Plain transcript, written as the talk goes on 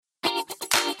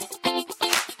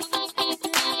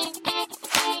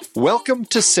Welcome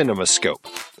to CinemaScope,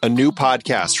 a new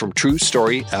podcast from True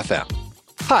Story FM.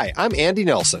 Hi, I'm Andy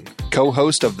Nelson,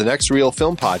 co-host of the Next Reel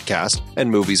Film podcast and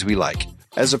Movies We Like.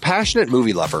 As a passionate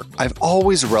movie lover, I've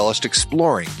always relished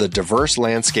exploring the diverse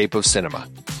landscape of cinema.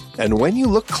 And when you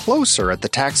look closer at the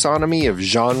taxonomy of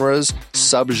genres,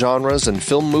 subgenres, and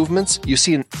film movements, you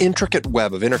see an intricate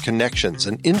web of interconnections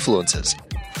and influences.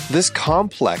 This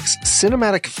complex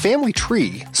cinematic family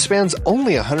tree spans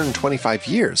only 125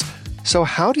 years. So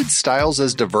how did styles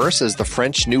as diverse as the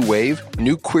French New Wave,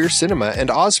 New Queer Cinema,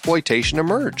 and Ozploitation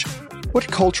emerge? What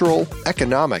cultural,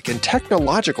 economic, and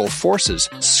technological forces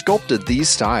sculpted these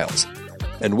styles?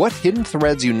 And what hidden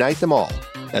threads unite them all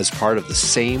as part of the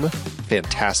same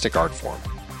fantastic art form?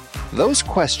 Those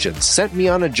questions sent me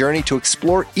on a journey to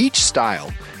explore each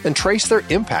style and trace their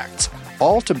impacts,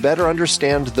 all to better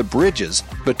understand the bridges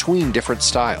between different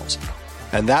styles.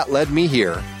 And that led me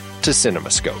here to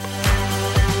CinemaScope.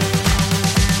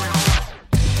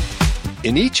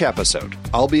 In each episode,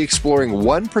 I'll be exploring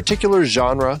one particular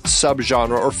genre,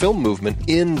 subgenre, or film movement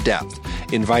in depth,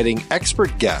 inviting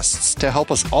expert guests to help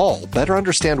us all better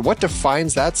understand what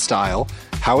defines that style,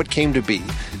 how it came to be,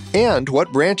 and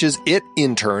what branches it,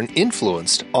 in turn,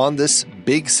 influenced on this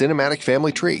big cinematic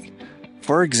family tree.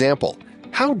 For example,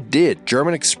 how did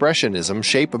German Expressionism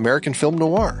shape American film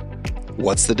noir?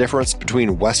 What's the difference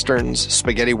between Westerns,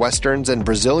 spaghetti Westerns, and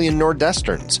Brazilian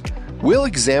Nordwesterns? We'll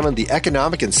examine the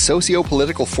economic and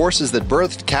socio-political forces that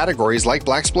birthed categories like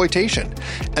blaxploitation,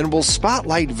 and we'll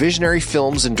spotlight visionary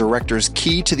films and directors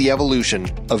key to the evolution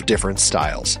of different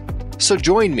styles. So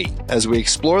join me as we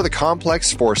explore the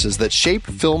complex forces that shape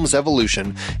film's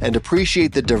evolution and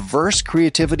appreciate the diverse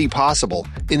creativity possible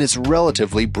in its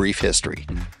relatively brief history.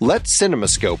 Let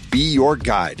CinemaScope be your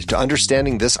guide to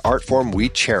understanding this art form we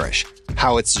cherish,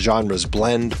 how its genres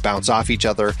blend, bounce off each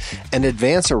other, and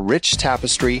advance a rich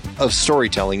tapestry of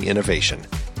storytelling innovation.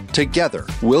 Together,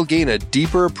 we'll gain a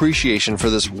deeper appreciation for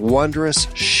this wondrous,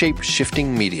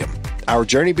 shape-shifting medium. Our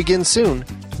journey begins soon.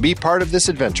 Be part of this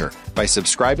adventure by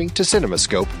subscribing to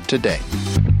CinemaScope today.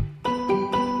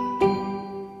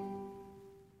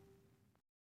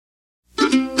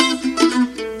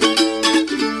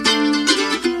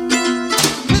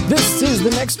 This is The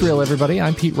Next Reel, everybody.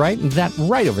 I'm Pete Wright, and that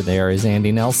right over there is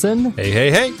Andy Nelson. Hey, hey,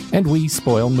 hey. And we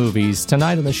spoil movies.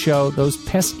 Tonight on the show, those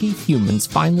pesky humans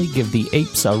finally give the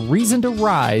apes a reason to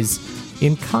rise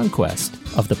in Conquest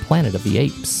of the Planet of the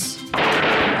Apes.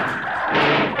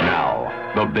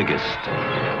 The biggest,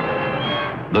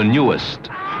 the newest,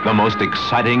 the most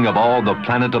exciting of all the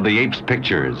Planet of the Apes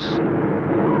pictures.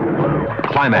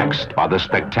 Climaxed by the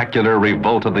spectacular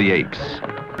Revolt of the Apes.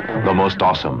 The most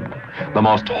awesome, the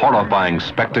most horrifying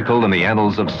spectacle in the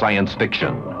annals of science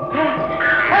fiction.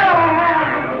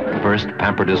 First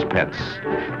pampered as pets,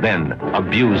 then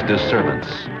abused as servants,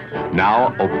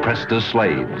 now oppressed as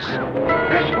slaves.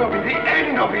 This will be the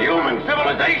end of human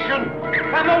civilization,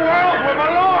 and the world will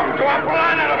belong to a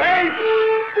planet of apes!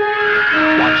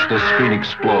 Watch the screen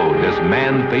explode as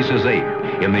man faces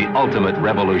ape in the ultimate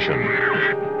revolution.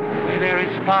 Where there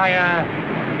is fire,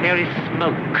 there is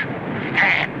smoke.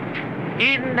 And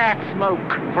in that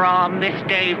smoke, from this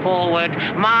day forward,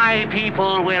 my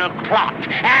people will plot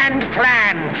and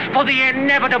plan for the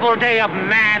inevitable day of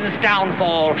man's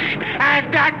downfall.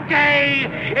 And that day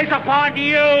is upon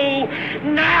you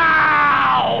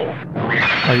now!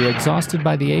 Are you exhausted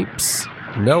by the apes?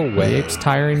 No Are way. the apes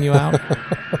tiring you out?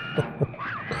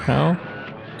 No?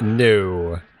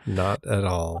 No, not at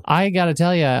all. I gotta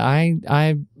tell you,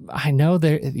 I know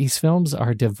these films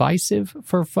are divisive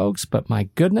for folks, but my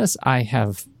goodness, I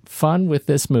have fun with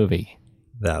this movie.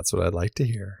 That's what I'd like to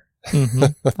hear.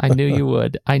 Mm-hmm. I knew you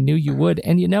would.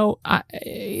 And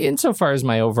insofar as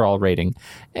my overall rating,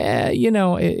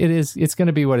 it's going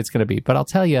to be what it's going to be. But I'll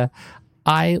tell you,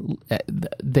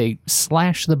 they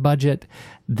slash the budget,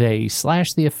 they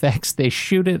slash the effects, they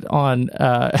shoot it on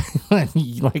like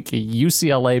a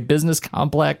UCLA business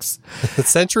complex.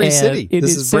 Century City.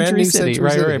 This is brand new Century City.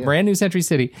 Right, Yeah. brand new Century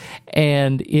City.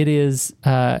 And it is,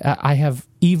 I have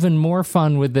even more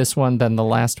fun with this one than the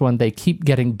last one. They keep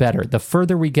getting better. The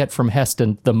further we get from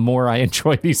Heston, the more I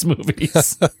enjoy these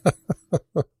movies.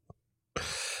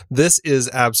 This is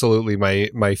absolutely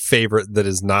my favorite that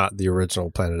is not the original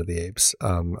Planet of the Apes.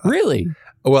 Really?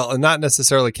 Well, and not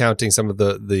necessarily counting some of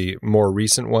the more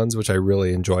recent ones, which I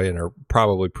really enjoy and are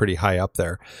probably pretty high up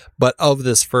there. But of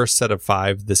this first set of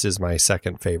 5, this is my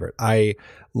second favorite. I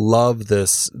love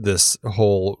this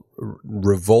whole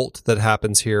revolt that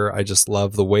happens here. I just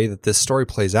love the way that this story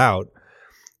plays out.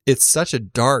 It's such a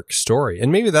dark story,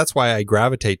 and maybe that's why I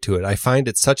gravitate to it. I find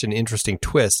it such an interesting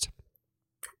twist.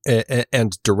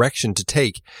 and direction to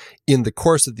take in the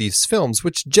course of these films,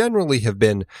 which generally have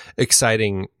been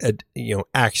exciting,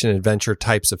 action adventure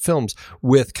types of films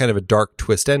with kind of a dark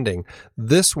twist ending.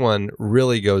 This one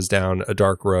really goes down a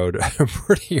dark road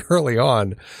pretty early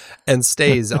on and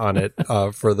stays on it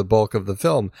for the bulk of the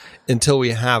film until we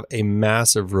have a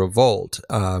massive revolt,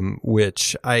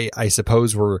 which I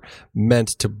suppose we're meant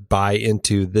to buy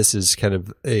into. This is kind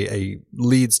of a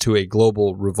leads to a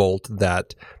global revolt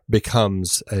that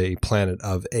becomes a planet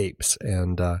of apes.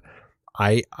 And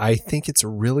I think it's a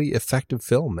really effective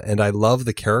film, and I love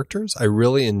the characters. I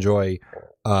really enjoy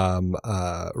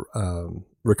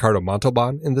Ricardo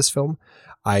Montalban in this film.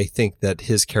 I think that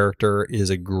his character is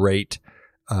a great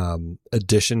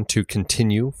addition to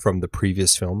continue from the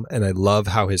previous film, and I love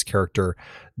how his character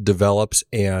develops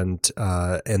and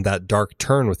that dark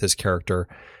turn with his character.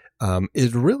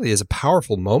 It really is a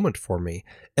powerful moment for me.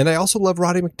 And I also love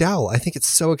Roddy McDowall. I think it's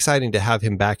so exciting to have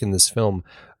him back in this film,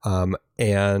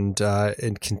 and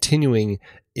continuing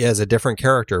as a different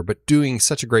character, but doing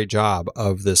such a great job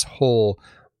of this whole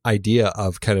idea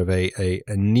of kind of a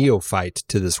neophyte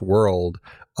to this world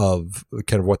of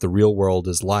kind of what the real world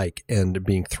is like and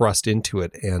being thrust into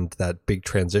it, and that big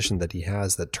transition that he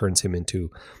has that turns him into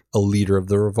a leader of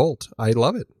the revolt. I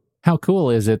love it. How cool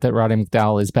is it that Roddy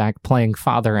McDowall is back playing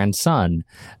father and son?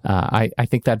 I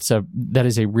think that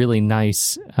is a really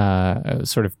nice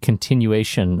sort of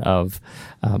continuation of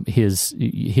his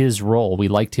role. We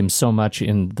liked him so much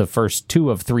in the first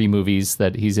 2 of 3 movies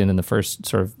that he's in the first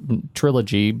sort of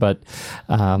trilogy, but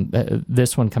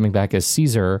this one coming back as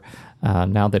Caesar,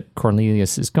 now that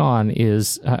Cornelius is gone,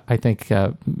 is I think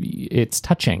it's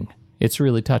touching. It's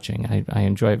really touching. I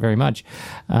enjoy it very much.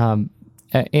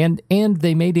 And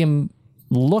they made him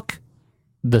look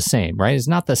the same, right? It's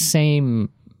not the same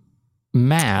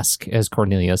mask as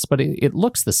Cornelius, but it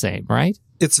looks the same, right?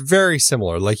 It's very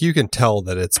similar. Like, you can tell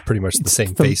that it's pretty much the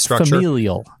same face structure.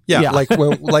 Familial. Yeah. Like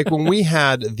when we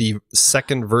had the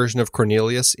second version of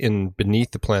Cornelius in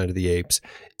Beneath the Planet of the Apes,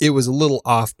 it was a little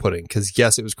off-putting because,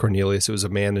 yes, it was Cornelius. It was a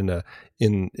man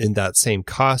in that same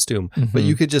costume, but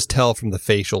you could just tell from the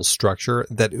facial structure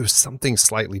that it was something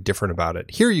slightly different about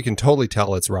it. Here, you can totally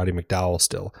tell it's Roddy McDowall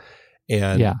still.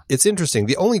 And it's interesting.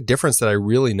 The only difference that I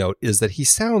really note is that he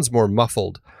sounds more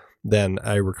muffled than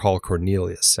I recall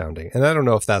Cornelius sounding. And I don't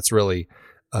know if that's really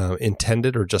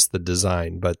intended or just the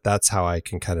design, but that's how I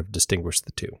can kind of distinguish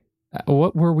the two.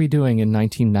 What were we doing in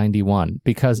 1991?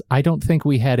 Because I don't think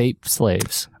we had ape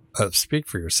slaves. Speak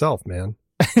for yourself, man.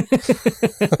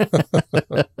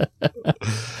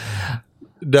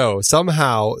 No,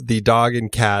 somehow the dog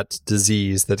and cat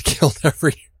disease that killed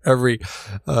every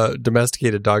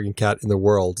domesticated dog and cat in the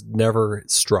world never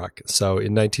struck. So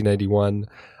in 1991,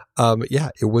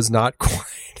 it was not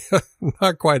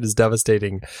quite as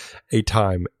devastating a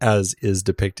time as is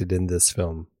depicted in this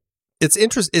film. It's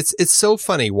interesting. It's so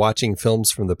funny watching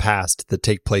films from the past that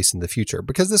take place in the future,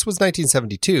 because this was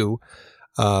 1972,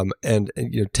 and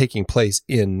taking place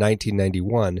in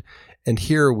 1991, and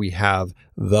here we have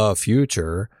the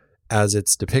future as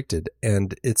it's depicted,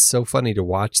 and it's so funny to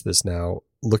watch this now,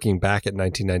 looking back at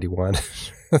 1991.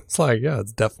 It's like, yeah,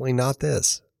 it's definitely not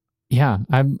this. Yeah,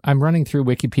 I'm running through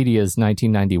Wikipedia's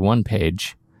 1991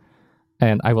 page,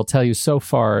 and I will tell you so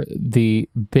far, the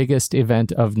biggest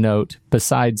event of note,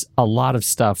 besides a lot of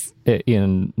stuff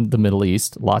in the Middle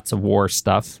East, lots of war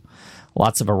stuff,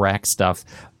 lots of Iraq stuff,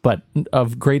 but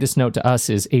of greatest note to us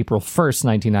is April 1st,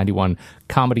 1991,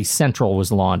 Comedy Central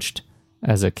was launched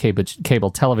as a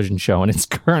cable television show in its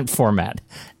current format.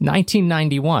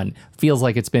 1991 feels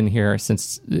like it's been here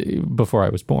since before I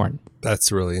was born.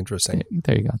 That's really interesting.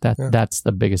 There you go. That's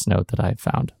the biggest note that I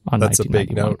found on 1991. That's a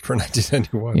big note for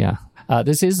 1991. Yeah.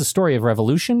 This is a story of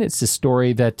revolution. It's a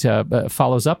story that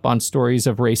follows up on stories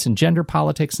of race and gender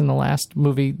politics in the last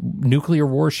movie, nuclear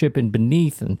warship in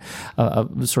Beneath, and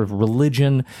sort of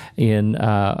religion in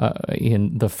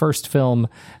the first film.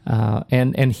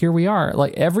 And here we are.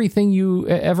 Like, everything you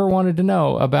ever wanted to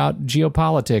know about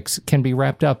geopolitics can be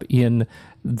wrapped up in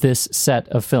this set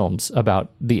of films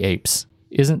about the apes.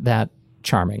 Isn't that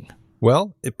charming?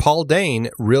 Well, Paul Dane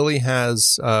really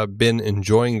has been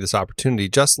enjoying this opportunity,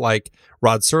 just like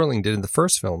Rod Serling did in the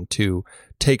first film, to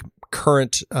take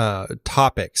current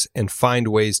topics and find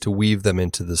ways to weave them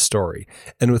into the story.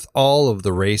 And with all of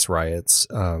the race riots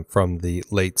from the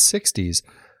late 60s,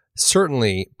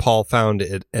 certainly Paul found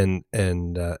it an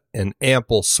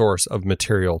ample source of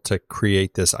material to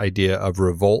create this idea of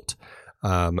revolt,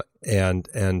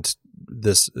 and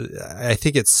this, I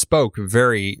think it spoke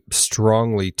very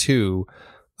strongly to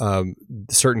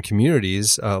certain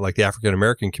communities, like the African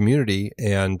American community,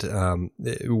 and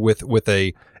with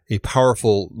a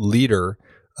powerful leader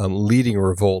leading a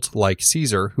revolt like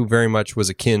Caesar, who very much was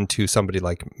akin to somebody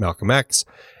like Malcolm X,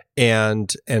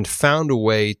 and found a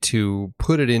way to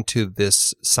put it into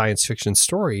this science fiction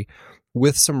story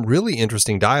with some really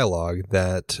interesting dialogue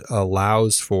that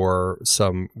allows for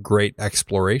some great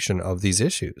exploration of these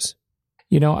issues.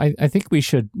 I think we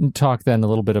should talk then a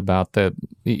little bit about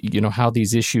how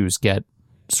these issues get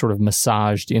sort of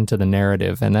massaged into the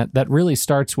narrative, and that really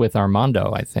starts with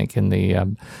Armando. I think in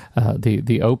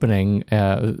the opening,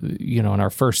 and our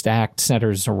first act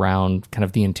centers around kind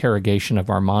of the interrogation of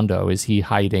Armando. Is he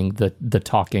hiding the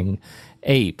talking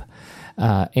ape?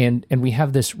 And we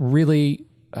have this really.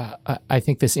 I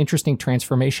think this interesting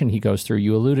transformation he goes through.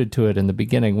 You alluded to it in the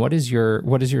beginning. What is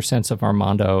your sense of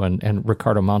Armando and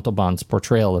Ricardo Montalban's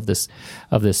portrayal of this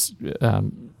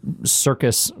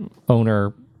circus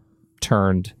owner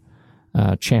turned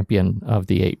champion of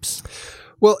the apes?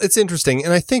 Well, it's interesting,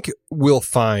 and I think we'll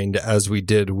find, as we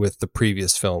did with the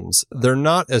previous films, they're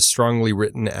not as strongly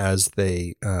written as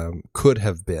they could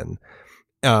have been.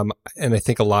 And I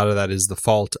think a lot of that is the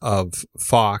fault of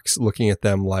Fox looking at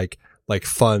them like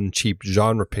fun, cheap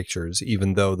genre pictures,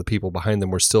 even though the people behind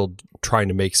them were still trying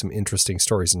to make some interesting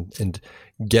stories and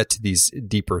get to these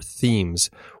deeper themes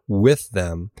with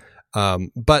them.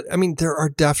 But I mean, there are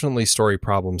definitely story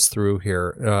problems through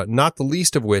here, not the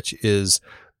least of which is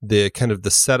the kind of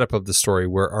the setup of the story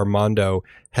where Armando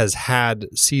has had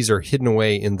Caesar hidden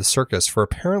away in the circus for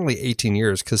apparently 18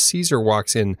 years, because Caesar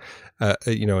walks in, an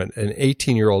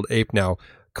 18-year-old ape now,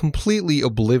 completely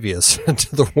oblivious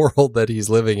to the world that he's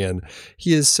living in.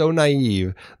 He is so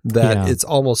naive that it's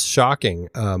almost shocking.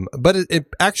 But it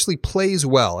actually plays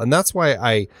well. And that's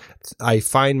why I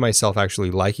find myself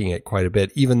actually liking it quite a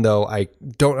bit, even though I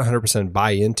don't 100%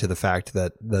 buy into the fact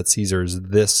that Caesar's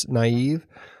this naive.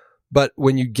 But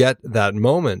when you get that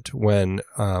moment when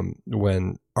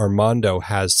Armando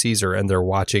has Caesar and they're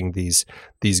watching these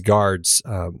guards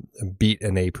beat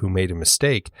an ape who made a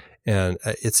mistake, and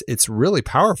it's really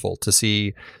powerful to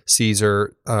see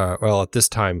Caesar, at this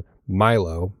time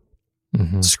Milo,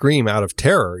 scream out of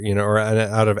terror, or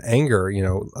out of anger,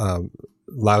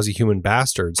 lousy human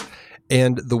bastards,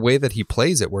 and the way that he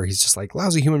plays it, where he's just like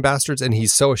lousy human bastards, and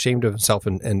he's so ashamed of himself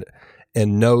and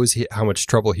knows how much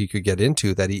trouble he could get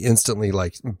into that he instantly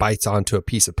bites onto a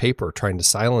piece of paper trying to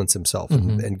silence himself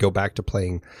and go back to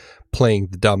playing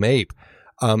the dumb ape.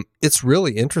 It's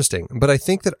really interesting, but I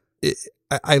think that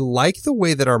I like the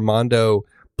way that Armando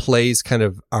plays kind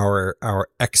of our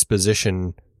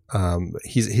exposition.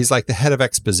 He's like the head of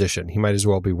exposition. He might as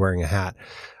well be wearing a hat.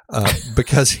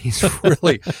 Because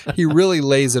he really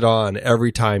lays it on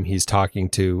every time he's talking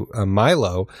to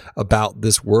Milo about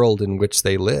this world in which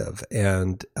they live,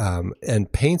 and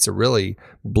paints a really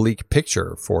bleak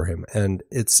picture for him. And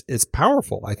it's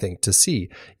powerful, I think, to see.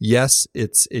 Yes,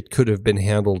 it could have been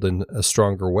handled in a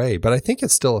stronger way, but I think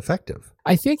it's still effective.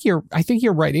 I think you're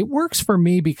right. It works for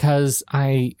me because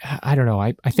I don't know.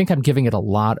 I think I'm giving it a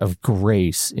lot of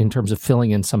grace in terms of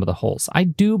filling in some of the holes. I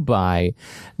do buy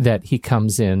that he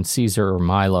comes in, Caesar or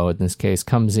Milo in this case,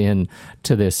 comes in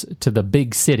to the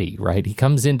big city, right? He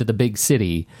comes into the big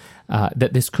city,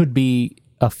 that this could be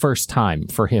a first time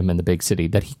for him in the big city,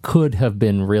 that he could have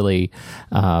been really,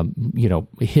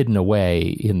 hidden away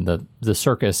in the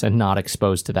circus and not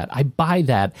exposed to that. I buy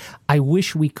that. I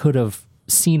wish we could have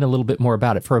seen a little bit more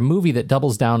about it. For a movie that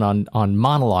doubles down on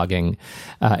monologuing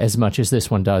as much as this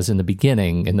one does in the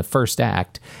beginning, in the first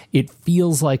act, it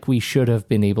feels like we should have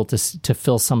been able to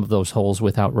fill some of those holes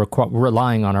without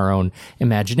relying on our own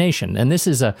imagination. And this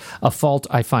is a fault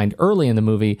I find early in the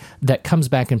movie that comes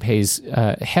back and pays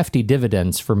hefty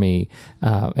dividends for me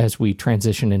as we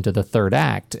transition into the third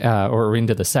act, or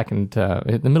into the second,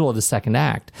 in the middle of the second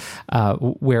act,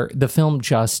 where the film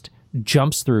just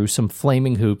jumps through some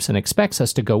flaming hoops and expects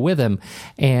us to go with him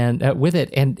and with it,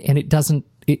 and it doesn't.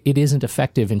 It isn't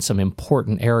effective in some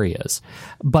important areas.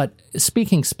 But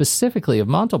speaking specifically of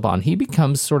Montalban, he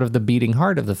becomes sort of the beating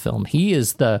heart of the film. He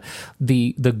is the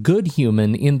good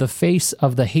human in the face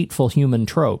of the hateful human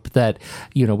trope that,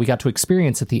 we got to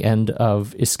experience at the end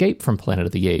of Escape from Planet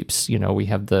of the Apes. We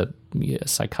have the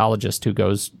psychologist who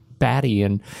goes batty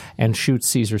and shoots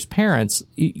Caesar's parents.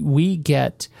 We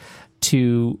get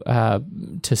to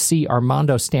see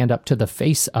Armando stand up to the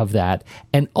face of that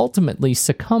and ultimately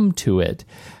succumb to it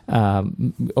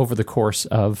over the course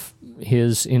of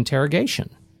his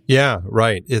interrogation. Yeah,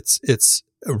 right. It's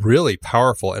really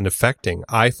powerful and affecting,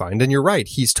 I find. And you're right.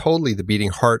 He's totally the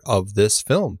beating heart of this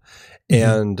film.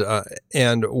 Mm-hmm.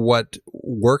 And what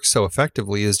works so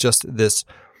effectively is just this,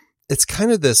 it's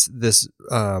kind of this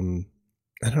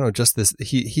I don't know, just this,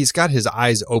 he's got his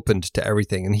eyes opened to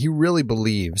everything, and he really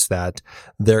believes that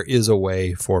there is a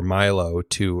way for Milo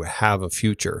to have a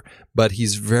future, but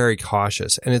he's very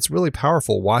cautious. And it's really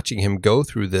powerful watching him go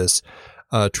through this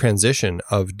transition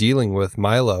of dealing with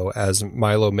Milo as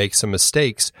Milo makes some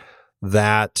mistakes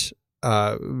that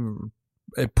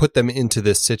put them into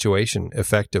this situation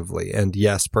effectively. And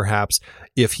yes, perhaps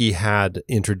if he had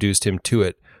introduced him to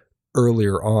it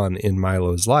earlier on in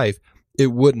Milo's life, it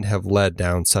wouldn't have led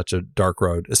down such a dark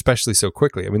road, especially so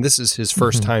quickly. I mean, this is his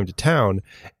first time to town,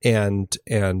 and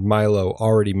Milo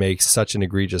already makes such an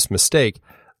egregious mistake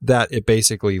that it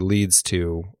basically leads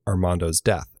to Armando's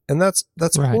death. And that's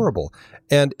right. Horrible.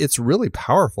 And it's really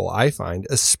powerful, I find,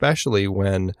 especially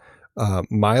when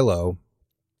Milo,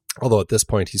 although at this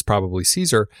point he's probably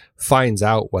Caesar, finds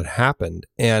out what happened,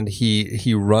 and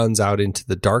he runs out into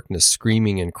the darkness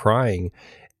screaming and crying.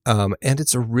 And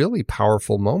it's a really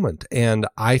powerful moment. And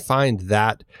I find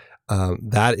that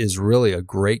that is really a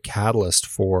great catalyst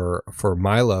for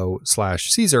Milo /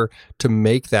 Caesar to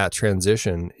make that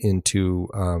transition into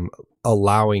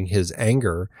allowing his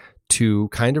anger to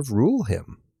kind of rule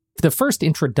him. The first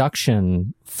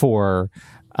introduction for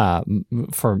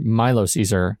Milo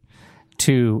Caesar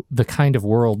to the kind of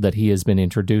world that he has been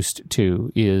introduced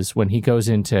to is when he goes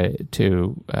into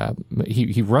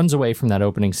he runs away from that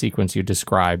opening sequence you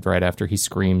described right after he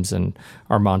screams and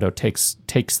Armando takes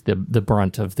the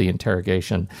brunt of the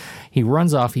interrogation. He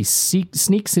runs off, he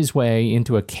sneaks his way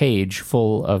into a cage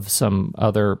full of some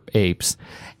other apes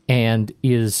and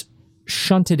is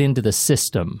shunted into the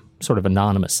system sort of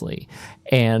anonymously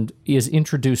and is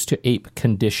introduced to ape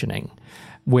conditioning,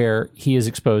 where he is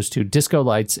exposed to disco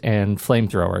lights and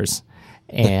flamethrowers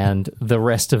and the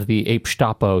rest of the ape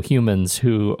Gestapo humans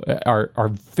who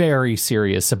are very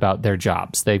serious about their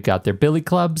jobs. They've got their billy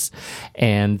clubs,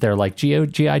 and they're like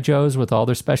G.I. Joes with all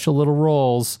their special little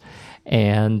roles,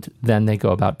 and then they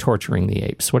go about torturing the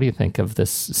apes. What do you think of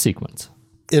this sequence?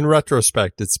 In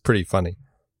retrospect, it's pretty funy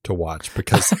to watch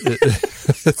because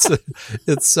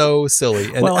it's so silly.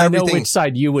 And well, I know which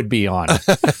side you would be on.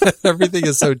 Everything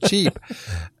is so cheap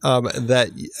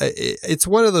that it's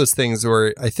one of those things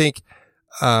where I think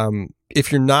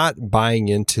if you're not buying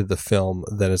into the film,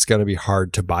 then it's going to be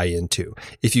hard to buy into.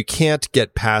 If you can't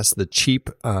get past the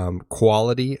cheap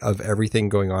quality of everything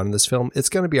going on in this film, it's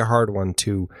going to be a hard one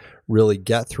to really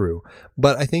get through.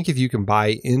 But I think if you can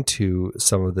buy into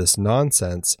some of this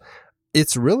nonsense,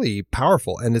 it's really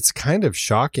powerful, and it's kind of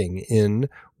shocking in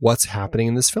what's happening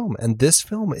in this film. And this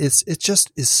film is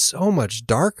so much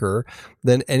darker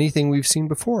than anything we've seen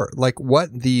before. Like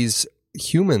what these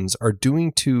humans are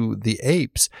doing to the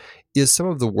apes is some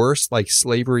of the worst like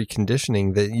slavery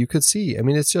conditioning that you could see. I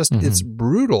mean, it's just it's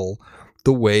brutal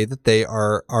the way that they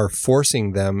are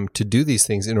forcing them to do these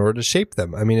things in order to shape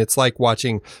them. I mean, it's like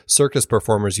watching circus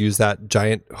performers use that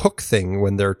giant hook thing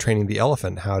when they're training the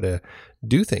elephant how to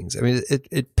do things. I mean,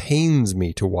 it pains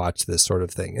me to watch this sort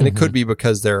of thing. And it could be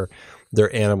because they're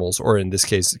animals, or in this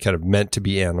case, kind of meant to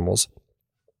be animals,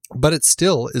 but it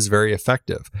still is very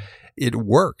effective. It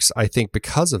works, I think,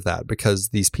 because of that, because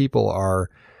these people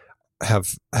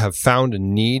have found a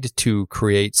need to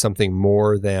create something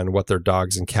more than what their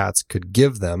dogs and cats could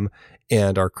give them,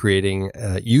 and are creating,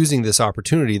 using this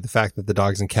opportunity, the fact that the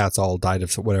dogs and cats all died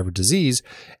of whatever disease,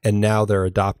 and now they're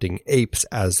adopting apes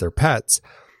as their pets,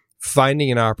 finding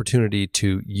an opportunity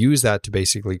to use that to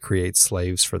basically create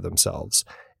slaves for themselves.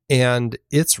 And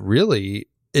it's really,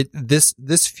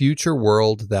 this future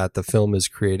world that the film is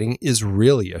creating is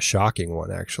really a shocking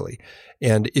one, actually.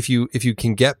 And if you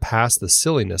can get past the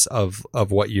silliness of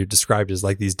what you described as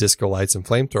like these disco lights and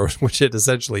flamethrowers, which it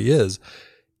essentially is,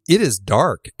 it is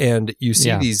dark. And you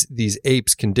see these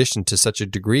apes conditioned to such a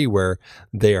degree where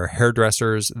they are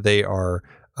hairdressers, they are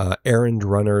errand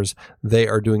runners, they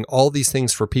are doing all these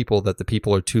things for people that the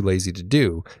people are too lazy to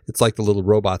do. It's like the little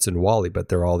robots in WALL-E, but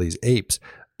they're all these apes,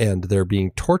 and they're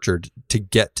being tortured to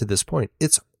get to this point.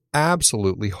 It's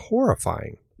absolutely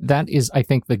horrifying. That is, I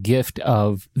think, the gift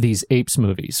of these Apes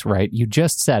movies, right? You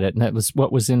just said it, and that was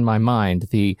what was in my mind,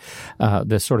 the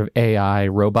sort of AI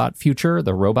robot future,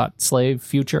 the robot slave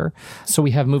future. So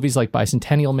we have movies like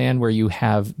Bicentennial Man, where you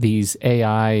have these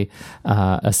AI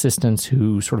assistants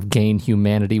who sort of gain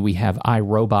humanity. We have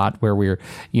iRobot, where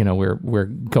we're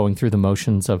going through the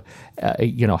motions of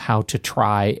how to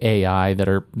try AI that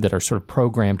are sort of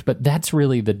programmed. But that's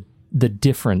really the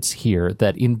difference here,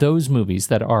 that in those movies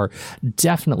that are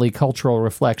definitely cultural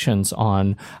reflections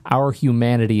on our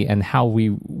humanity and how we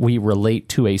relate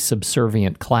to a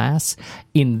subservient class,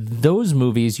 in those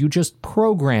movies, you just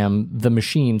program the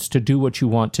machines to do what you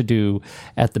want to do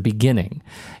at the beginning.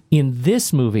 In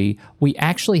this movie, we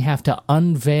actually have to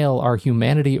unveil our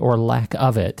humanity or lack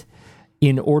of it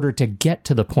in order to get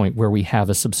to the point where we have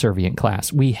a subservient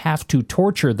class. We have to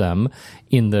torture them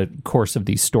in the course of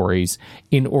these stories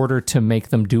in order to make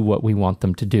them do what we want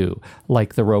them to do,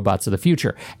 like the robots of the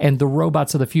future. And the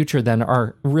robots of the future then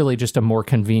are really just a more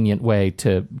convenient way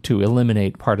to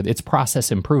eliminate part of its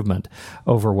process improvement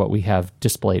over what we have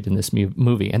displayed in this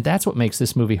movie. And that's what makes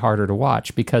this movie harder to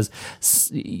watch, because,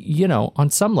 you know, on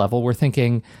some level we're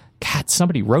thinking, God,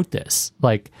 somebody wrote this.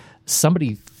 Like,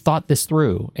 somebody thought this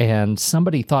through, and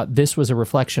somebody thought this was a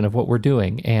reflection of what we're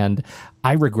doing. And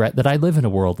I regret that I live in a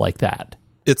world like that.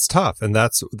 It's tough, and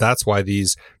that's why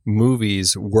these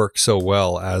movies work so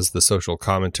well as the social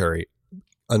commentary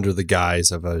under the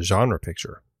guise of a genre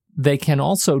picture. They can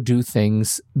also do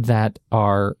things that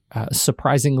are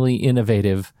surprisingly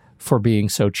innovative for being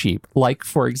so cheap. Like,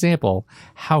 for example,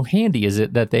 how handy is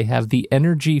it that they have the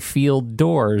energy field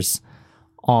doors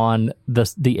on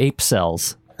the ape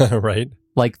cells? Right.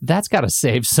 Like, that's got to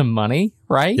save some money,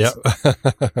 right? Yep.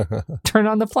 Turn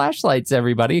on the flashlights,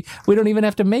 everybody. We don't even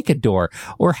have to make a door.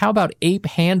 Or how about ape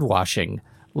hand washing?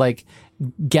 Like,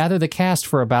 gather the cast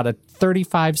for about a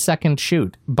 35-second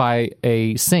shoot by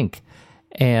a sink,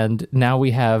 and now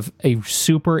we have a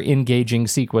super engaging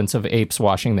sequence of apes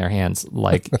washing their hands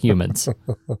like humans.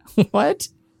 What?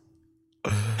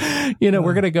 You know,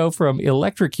 we're going to go from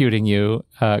electrocuting you,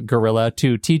 gorilla,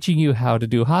 to teaching you how to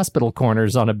do hospital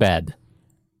corners on a bed.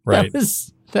 Right.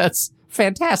 That's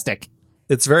fantastic.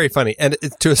 It's very funny. And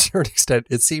to a certain extent,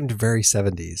 it seemed very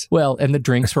 70s. Well, and the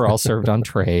drinks were all served on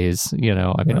trays, you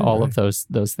know, I mean, all of those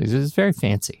things. It was very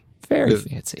fancy. Very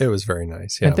fancy. It was very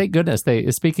nice, yeah. And thank goodness,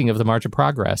 speaking of the March of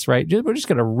Progress, right? We're just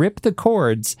going to rip the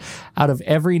cords out of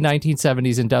every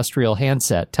 1970s industrial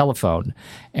handset telephone,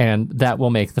 and that will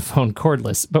make the phone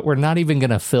cordless. But we're not even going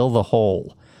to fill the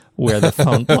hole where the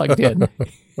phone plugged in.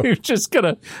 You're just going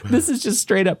to, this is just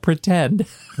straight up pretend.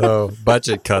 Oh,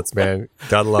 budget cuts, man.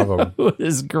 Gotta love them. It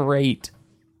was great.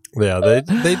 Yeah,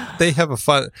 they have a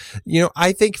fun, you know,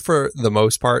 I think for the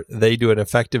most part, they do an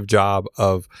effective job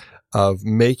of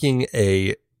making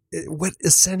what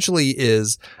essentially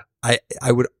is, I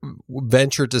would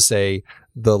venture to say,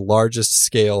 the largest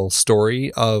scale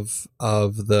story of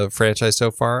the franchise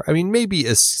so far. I mean,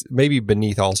 maybe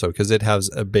beneath also, because it has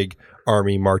a big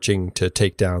army marching to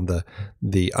take down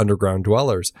the underground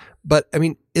dwellers. But I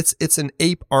mean, it's an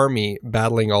ape army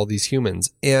battling all these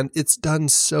humans, and it's done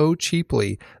so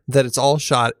cheaply that it's all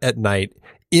shot at night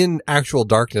in actual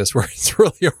darkness, where it's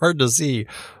really hard to see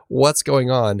what's going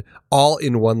on, all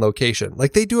in one location.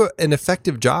 Like, they do an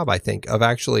effective job, I think, of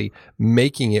actually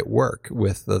making it work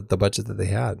with the budget that they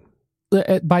had.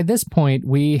 By this point,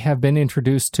 we have been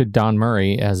introduced to Don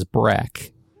Murray as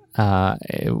Breck.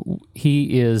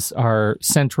 He is our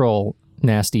central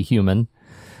nasty human.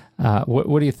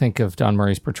 What do you think of Don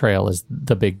Murray's portrayal as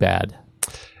the big bad?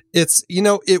 It's, you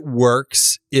know, it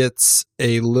works. It's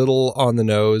a little on the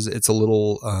nose. It's a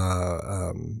little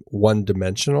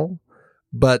one-dimensional.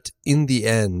 But in the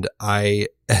end, I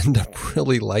end up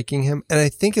really liking him. And I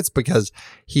think it's because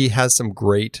he has some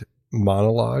great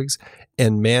monologues.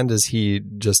 And man, does he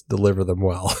just deliver them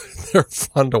well. They're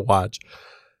fun to watch.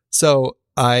 So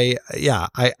I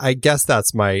guess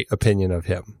that's my opinion of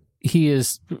him. He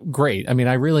is great. I mean,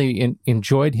 I really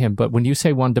enjoyed him. But when you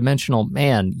say one-dimensional,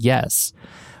 man, yes.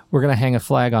 We're going to hang a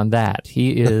flag on that.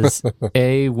 He is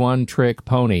a one-trick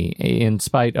pony, in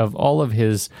spite of all of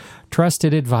his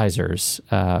trusted advisors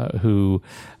who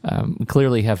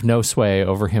clearly have no sway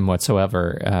over him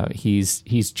whatsoever.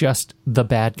 He's just the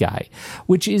bad guy,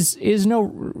 which is no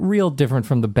real different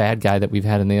from the bad guy that we've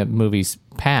had in the movies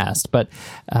past. But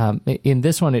in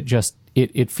this one,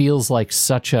 it feels like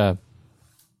such an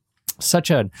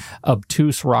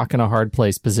obtuse rock in a hard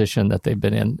place position that they've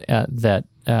been in, that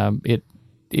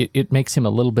it makes him a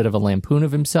little bit of a lampoon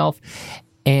of himself.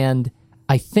 And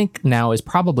I think now is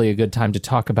probably a good time to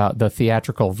talk about the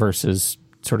theatrical versus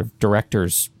sort of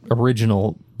director's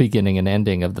original beginning and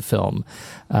ending of the film,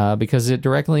 because it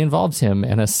directly involves him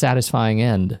and a satisfying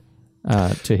end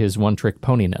to his one-trick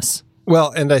poniness.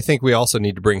 Well, and I think we also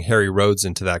need to bring Harry Rhodes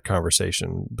into that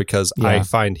conversation, because I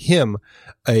find him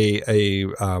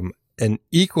an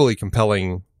equally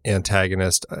compelling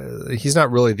antagonist. He's not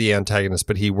really the antagonist,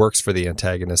 but he works for the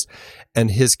antagonist.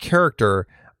 And his character,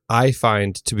 I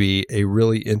find to be a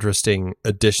really interesting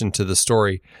addition to the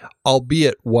story,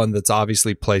 albeit one that's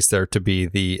obviously placed there to be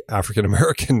the African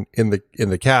American in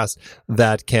the cast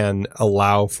that can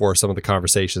allow for some of the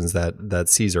conversations that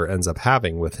Caesar ends up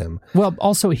having with him. Well,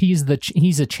 also he's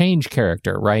a change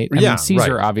character, right? I mean,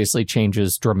 Caesar obviously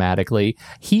changes dramatically.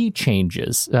 He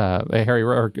changes.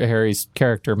 Harry's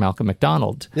character, Malcolm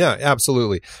McDonald. Yeah,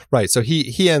 absolutely. Right. So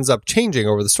he ends up changing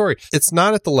over the story. It's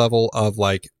not at the level of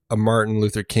like a Martin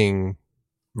Luther King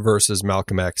versus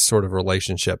Malcolm X sort of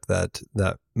relationship that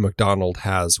McDonald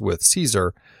has with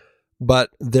Caesar, but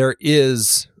there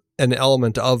is an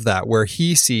element of that where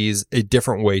he sees a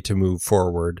different way to move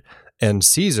forward, and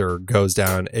Caesar goes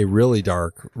down a really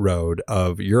dark road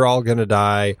of you're all going to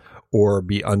die or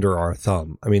be under our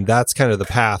thumb. I mean, that's kind of the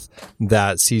path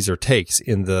that Caesar takes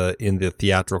in the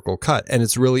theatrical cut, and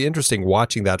it's really interesting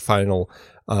watching that final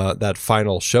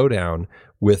showdown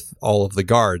with all of the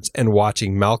guards and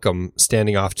watching Malcolm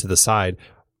standing off to the side,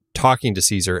 talking to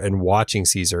Caesar and watching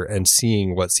Caesar and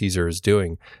seeing what Caesar is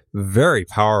doing. Very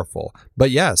powerful.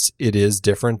 But yes, it is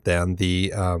different than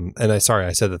the, I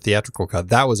said the theatrical cut.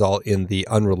 That was all in the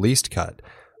unreleased cut.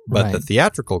 But the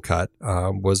theatrical cut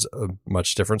was a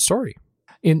much different story.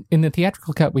 In the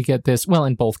theatrical cut, we get this, well,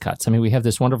 in both cuts. I mean, we have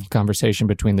this wonderful conversation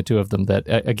between the two of them that,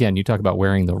 again, you talk about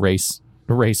wearing the race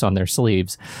on their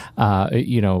sleeves.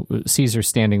 Caesar's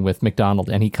standing with McDonald,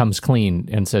 and he comes clean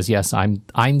and says, "Yes, I'm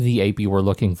the ape you were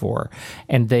looking for."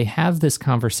 And they have this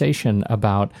conversation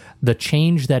about the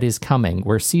change that is coming,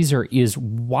 where Caesar is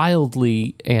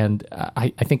wildly and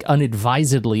I think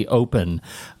unadvisedly open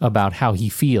about how he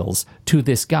feels to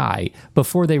this guy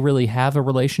before they really have a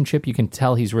relationship. You can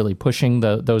tell he's really pushing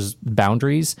those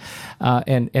boundaries,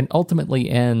 and ultimately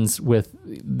ends with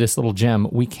this little gem.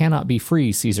 "We cannot be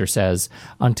free," Caesar says,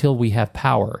 "until we have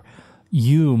power.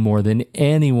 You, more than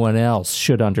anyone else,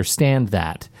 should understand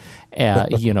that."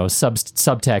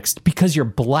 Subtext, because you're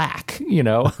black,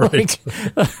 Right.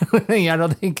 I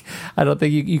don't think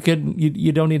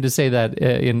you don't need to say that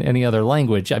in any other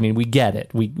language. I mean, we get it.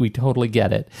 We totally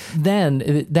get it.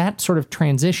 Then that sort of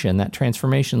transition, that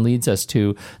transformation leads us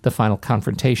to the final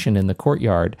confrontation in the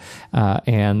courtyard.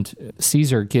 And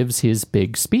Caesar gives his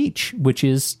big speech, which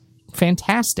is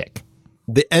fantastic.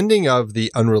 The ending of the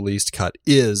unreleased cut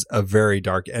is a very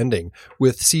dark ending,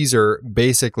 with Caesar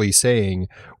basically saying,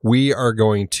 "We are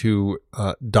going to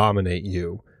dominate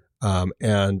you."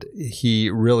 And he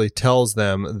really tells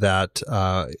them that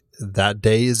that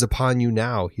day is upon you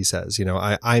now, he says.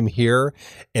 I'm here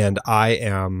and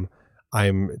I'm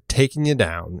taking you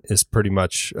down, is pretty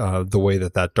much the way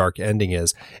that dark ending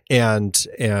is. And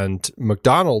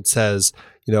McDonald says,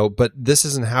 but this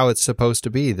isn't how it's supposed to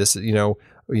be. This,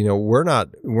 we're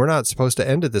not supposed to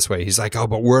end it this way. He's like, "Oh,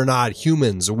 but we're not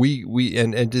humans.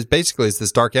 And just basically it's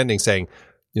this dark ending saying,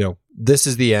 this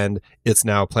is the end. It's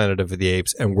now Planet of the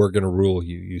Apes, and we're going to rule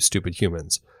you, you stupid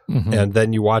humans." Mm-hmm. And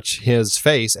then you watch his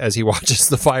face as he watches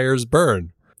the fires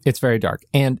burn. It's very dark.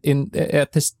 And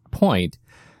at this point,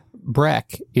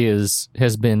 Breck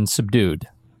has been subdued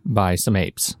by some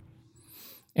apes,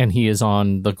 and he is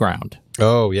on the ground.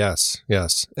 Oh, yes.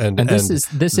 And this is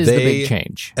the big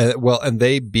change. And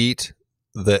they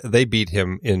beat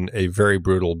him in a very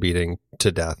brutal beating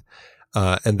to death.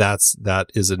 And that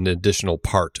is an additional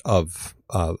part of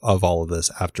all of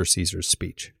this after Caesar's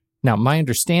speech. Now, my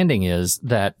understanding is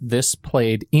that this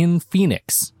played in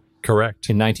Phoenix. Correct.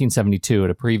 In 1972 at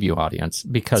a preview audience,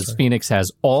 because Phoenix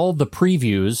has all the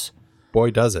previews. Boy,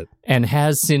 does it. And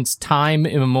has since time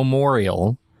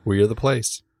immemorial. We are the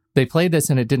place. They played this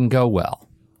and it didn't go well.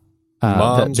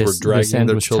 Moms were dragging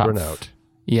their children out.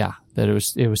 Yeah, that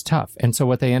it was tough. And so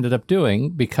what they ended up doing,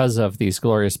 because of these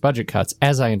glorious budget cuts,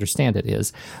 as I understand it,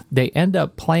 is they end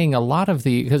up playing a lot of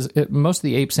because most of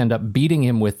the apes end up beating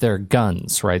him with their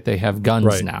guns, right? They have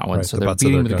guns now, and so they're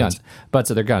beating him with the butts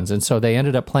of their guns. And so they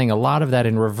ended up playing a lot of that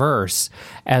in reverse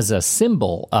as a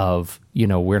symbol of,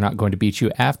 we're not going to beat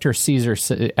you. After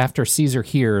Caesar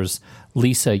hears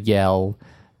Lisa yell,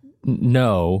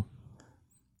 "No,"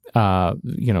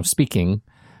 speaking,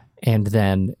 and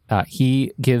then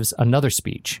he gives another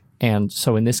speech. And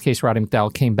so in this case, Roddy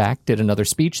McDowall came back, did another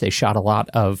speech. They shot a lot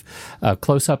of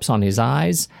close-ups on his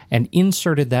eyes and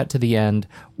inserted that to the end,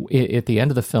 at the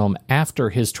end of the film, after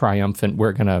his triumphant,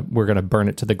 we're gonna burn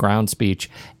it to the ground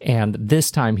speech. And this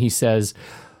time he says,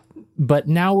 "But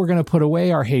now we're going to put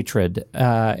away our hatred,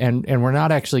 and we're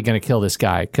not actually going to kill this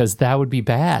guy, because that would be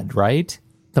bad, right?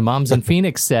 The moms in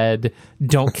Phoenix said,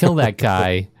 don't kill that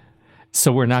guy,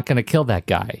 so we're not going to kill that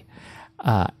guy."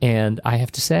 And I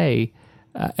have to say,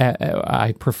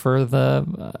 I prefer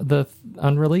the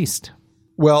unreleased.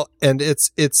 Well, and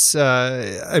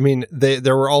I mean,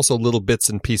 there were also little bits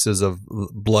and pieces of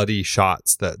bloody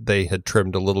shots that they had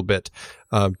trimmed a little bit,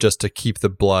 just to keep the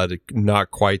blood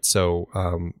not quite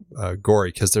so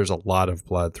gory, because there's a lot of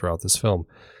blood throughout this film.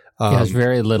 There's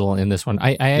very little in this one.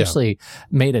 I actually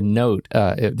made a note.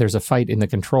 There's a fight in the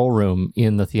control room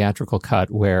in the theatrical cut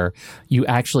where you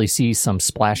actually see some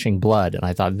splashing blood, and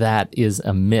I thought that is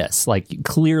a miss. Like,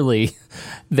 clearly,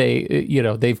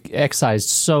 they've excised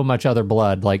so much other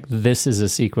blood. Like, this is a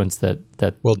sequence that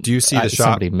well, do you see the shot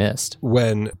somebody missed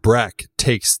when Breck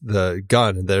takes the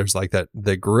gun and there's like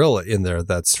the gorilla in there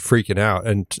that's freaking out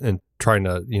and trying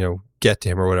to get to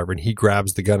him or whatever, and he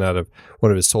grabs the gun out of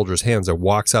one of his soldiers' hands and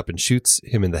walks up and shoots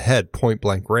him in the head, point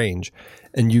blank range,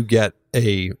 and you get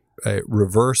a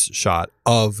reverse shot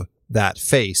of that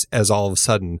face as all of a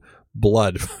sudden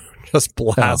blood just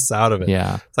blasts out of it.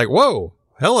 Yeah, it's like, whoa,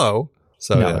 hello.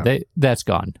 So no, that's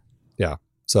gone. Yeah.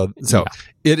 So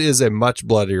it is a much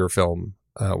bloodier film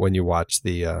when you watch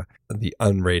the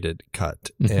unrated cut,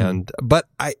 but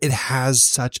it has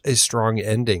such a strong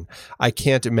ending. I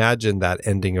can't imagine that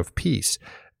ending of Peace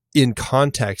in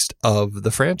context of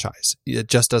the franchise. It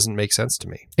just doesn't make sense to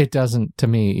me. It doesn't to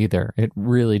me either. It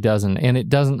really doesn't, and it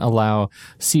doesn't allow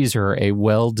Caesar a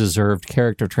well-deserved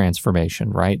character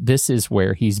transformation. Right? This is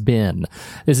where he's been.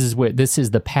 This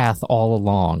is the path all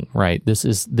along. Right? This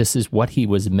is what he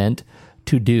was meant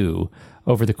to do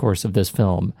over the course of this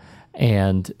film.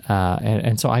 And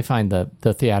so I find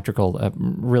the theatrical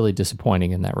really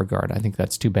disappointing in that regard. I think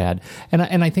that's too bad. And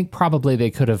I think probably they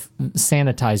could have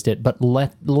sanitized it, but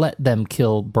let them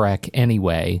kill Breck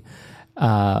anyway,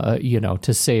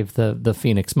 to save the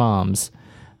Phoenix moms,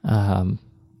 but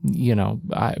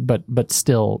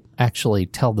still actually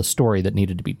tell the story that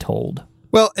needed to be told.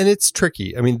 Well, and it's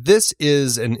tricky. I mean, this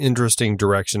is an interesting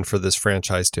direction for this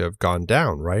franchise to have gone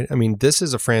down, right? I mean, this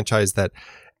is a franchise that,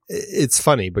 it's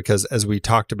funny because as we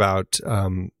talked about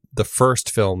the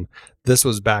first film, this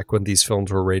was back when these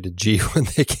films were rated G when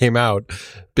they came out,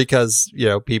 because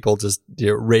people just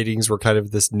ratings were kind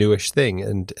of this newish thing,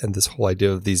 and this whole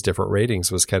idea of these different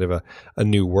ratings was kind of a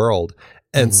new world.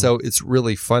 And so it's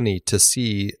really funny to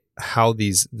see how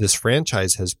this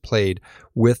franchise has played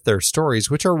with their stories,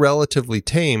 which are relatively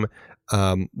tame,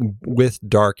 with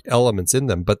dark elements in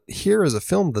them. But here is a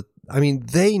film that, I mean,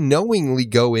 they knowingly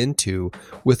go into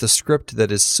with a script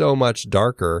that is so much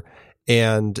darker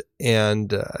and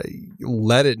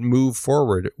let it move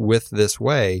forward with this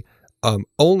way,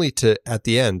 only to, at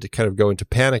the end, kind of go into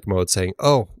panic mode saying,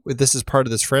 oh, this is part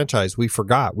of this franchise. We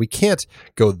forgot. We can't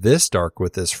go this dark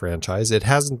with this franchise. It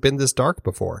hasn't been this dark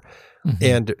before.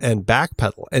 And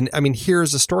backpedal. And I mean,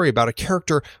 here's a story about a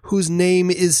character whose name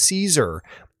is Caesar.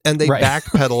 And they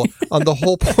backpedal on the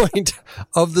whole point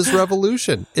of this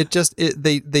revolution.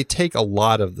 They take a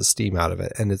lot of the steam out of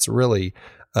it, and it's really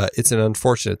it's an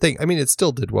unfortunate thing. I mean, it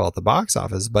still did well at the box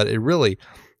office, but it really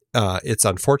it's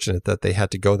unfortunate that they had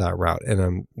to go that route. And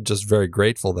I'm just very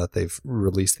grateful that they've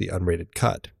released the unrated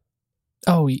cut.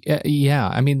 Oh yeah,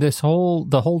 I mean, the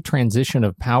whole transition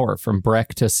of power from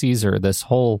Breck to Caesar, this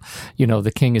whole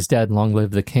the king is dead, long live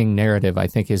the king narrative, I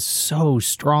think is so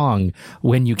strong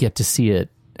when you get to see it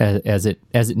as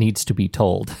it needs to be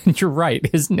told. You're right.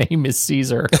 His name is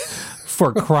Caesar,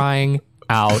 for crying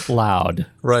out loud.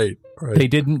 Right. They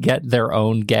didn't get their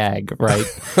own gag, right?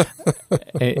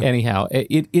 Anyhow,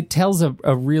 it tells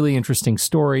a really interesting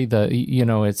story.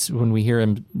 It's when we hear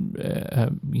him,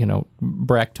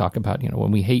 Breck talk about,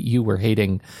 when we hate you, we're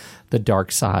hating the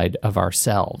dark side of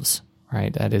ourselves,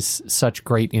 right? That is such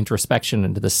great introspection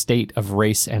into the state of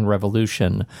race and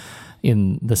revolution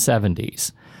in the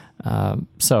 70s.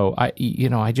 So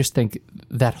I just think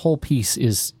that whole piece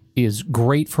is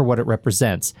great for what it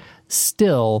represents.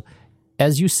 Still,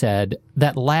 as you said,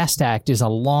 that last act is a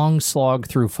long slog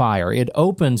through fire. It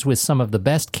opens with some of the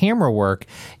best camera work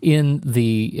in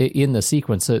the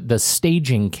sequence, the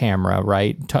staging camera,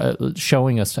 right,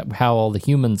 showing us how all the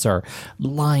humans are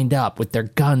lined up with their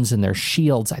guns and their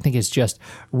shields. I think it's just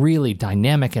really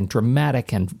dynamic and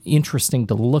dramatic and interesting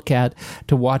to look at,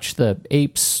 to watch the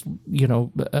apes,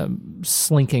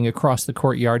 slinking across the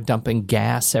courtyard, dumping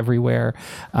gas everywhere.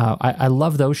 I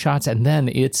love those shots, and then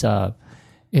it's a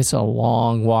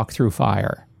long walk through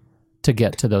fire to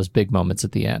get to those big moments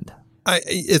at the end.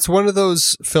 It's one of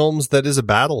those films that is a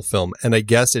battle film, and I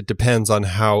guess it depends on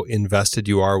how invested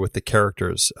you are with the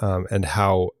characters, and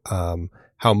how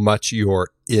much you're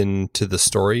into the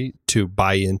story to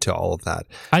buy into all of that.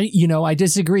 I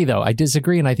disagree, though. I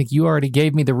disagree, and I think you already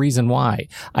gave me the reason why.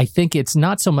 I think it's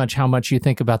not so much how much you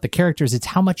think about the characters, it's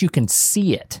how much you can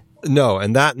see it. No,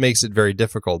 and that makes it very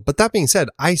difficult. But that being said,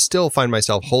 I still find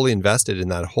myself wholly invested in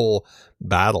that whole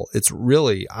battle. It's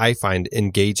really, I find,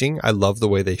 engaging. I love the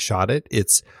way they shot it.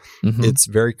 It's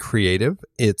very creative.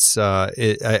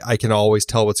 I can always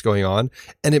tell what's going on,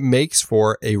 and it makes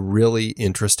for a really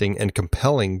interesting and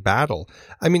compelling battle.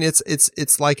 I mean,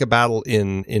 it's like a battle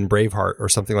in Braveheart or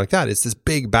something like that. It's this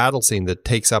big battle scene that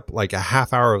takes up like a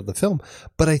half hour of the film,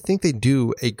 but I think they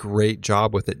do a great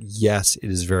job with it. Yes, it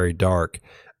is very dark,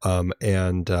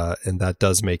 and that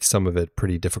does make some of it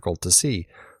pretty difficult to see,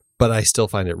 but I still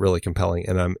find it really compelling,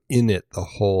 and I'm in it the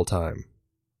whole time.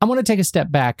 I want to take a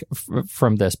step back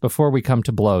from this before we come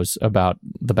to blows about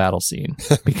the battle scene,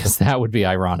 because that would be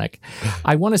ironic.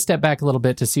 I want to step back a little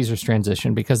bit to Caesar's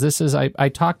transition, because this is, I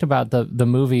talked about the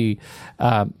movie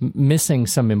missing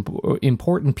some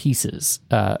important pieces,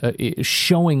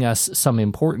 showing us some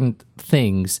important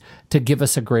things to give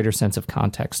us a greater sense of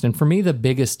context. And for me, the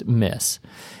biggest miss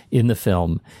in the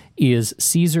film is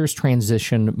Caesar's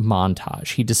transition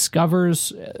montage. He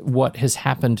discovers what has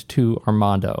happened to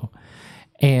Armando,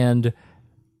 and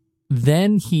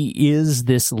then he is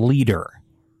this leader,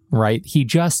 right? He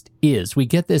just is. We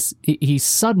get this. He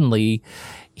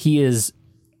is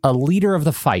a leader of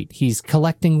the fight. He's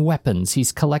collecting weapons.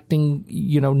 He's collecting,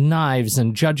 knives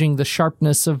and judging the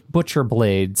sharpness of butcher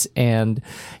blades. And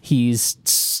he's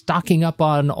stocking up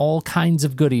on all kinds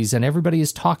of goodies. And everybody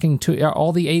is talking to,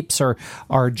 all the apes are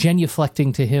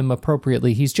genuflecting to him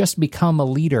appropriately. He's just become a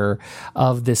leader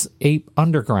of this ape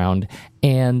underground.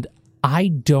 And I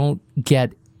don't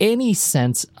get any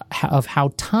sense of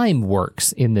how time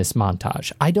works in this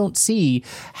montage. I don't see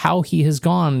how he has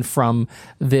gone from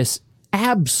this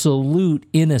absolute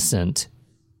innocent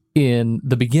in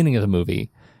the beginning of the movie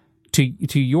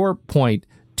to your point,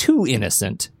 too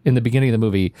innocent in the beginning of the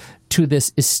movie, to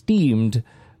this esteemed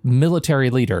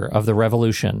military leader of the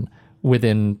revolution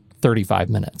within 35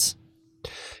 minutes.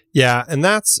 Yeah, and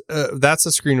that's a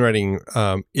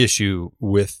screenwriting issue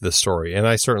with the story, and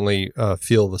I certainly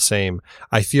feel the same.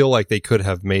 I feel like they could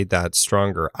have made that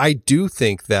stronger. I do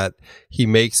think that he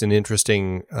makes an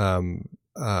interesting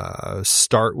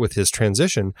start with his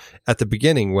transition at the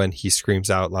beginning when he screams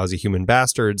out "lousy human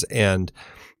bastards," and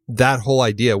that whole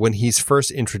idea when he's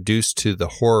first introduced to the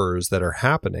horrors that are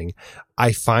happening.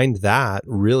 I find that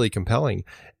really compelling,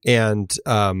 and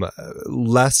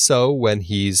less so when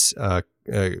he's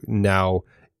now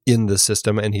in the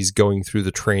system and he's going through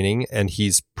the training and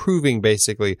he's proving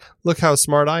basically, look how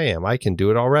smart I am. I can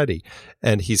do it already.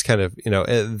 And he's kind of,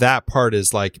 that part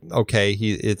is like, okay,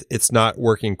 it's not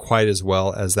working quite as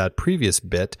well as that previous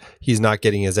bit. He's not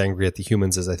getting as angry at the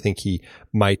humans as I think he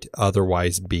might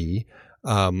otherwise be.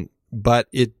 But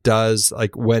it does,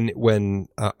 like when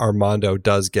Armando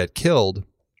does get killed,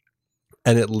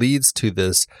 and it leads to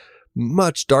this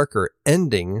much darker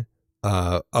ending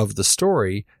of the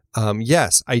story.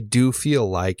 Yes, I do feel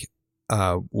like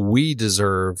we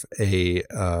deserve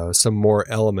some more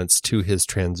elements to his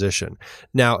transition.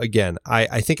 Now, again,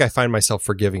 I think I find myself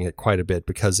forgiving it quite a bit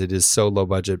because it is so low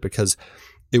budget, because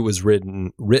it was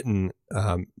written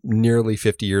nearly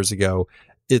 50 years ago.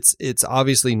 It's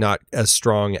obviously not as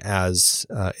strong as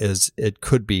it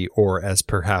could be, or as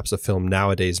perhaps a film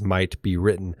nowadays might be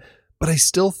written. But I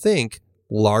still think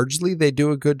largely they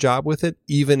do a good job with it,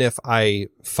 even if I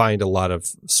find a lot of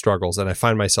struggles, and I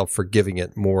find myself forgiving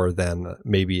it more than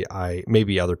maybe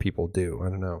other people do. I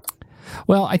don't know.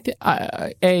 Well,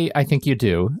 I think you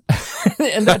do,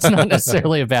 and that's not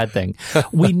necessarily a bad thing.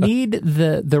 We need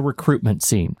the recruitment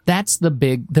scene. That's the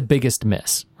biggest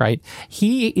miss, right?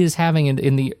 He is having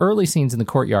in the early scenes in the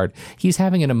courtyard, he's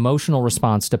having an emotional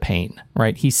response to pain,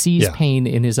 right? He sees pain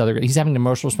in he's having an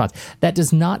emotional response. That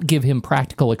does not give him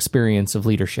practical experience of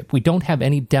leadership. We don't have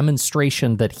any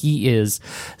demonstration that he is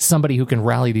somebody who can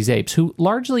rally these apes, who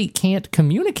largely can't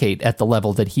communicate at the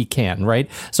level that he can, right?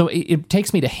 So it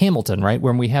takes me to Hamilton, right?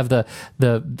 When we have there's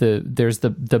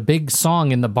the big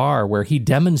song in the bar where he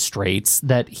demonstrates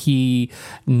that he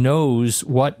knows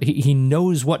what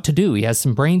to do. He has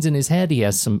some brains in his head. He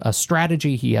has a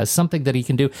strategy. He has something that he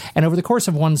can do. And over the course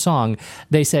of one song,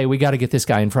 they say, we got to get this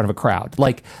guy in front of a crowd.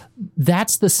 Like,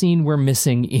 that's the scene we're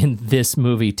missing in this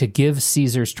movie to give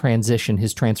Caesar's transition,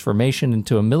 his transformation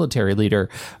into a military leader,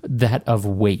 that of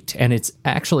weight. And it's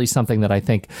actually something that I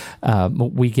think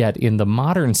we get in the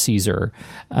modern Caesar,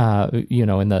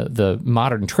 in the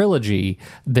modern trilogy.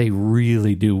 They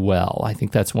really do well. I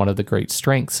think that's one of the great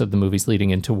strengths of the movies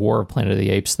leading into War of Planet of the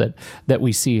Apes, that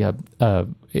we see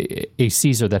a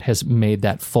Caesar that has made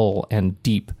that full and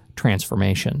deep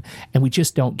transformation, and we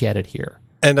just don't get it here.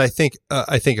 And I think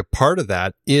a part of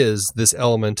that is this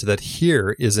element that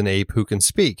here is an ape who can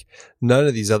speak. None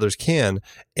of these others can.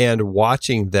 And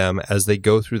watching them as they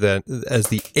go through that, as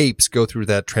the apes go through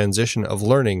that transition of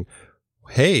learning,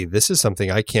 hey, this is something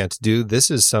I can't do.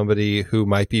 This is somebody who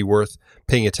might be worth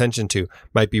paying attention to,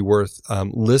 might be worth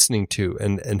listening to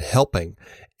and helping.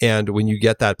 And when you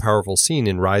get that powerful scene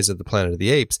in Rise of the Planet of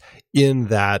the Apes, in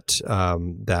that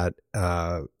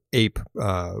ape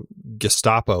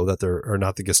Gestapo that they're, or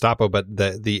not the Gestapo, but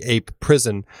the ape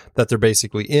prison that they're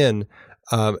basically in,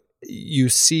 you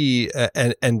see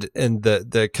and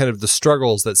the kind of the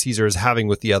struggles that Caesar is having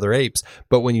with the other apes.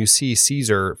 But when you see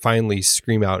Caesar finally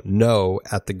scream out no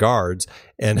at the guards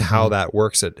and how that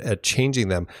works at changing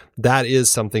them, that is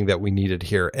something that we needed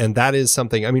here. And that is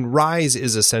something, I mean, Rise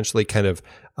is essentially kind of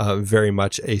very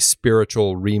much a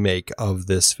spiritual remake of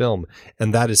this film.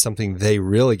 And that is something they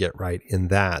really get right in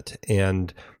that.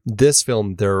 And this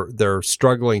film, they're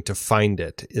struggling to find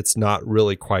it. It's not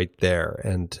really quite there.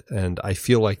 And I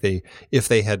feel like if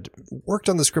they had worked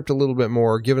on the script a little bit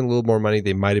more, given a little more money,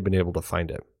 they might have been able to find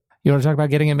it. You want to talk about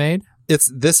getting it made?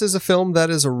 This is a film that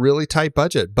is a really tight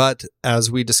budget, but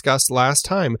as we discussed last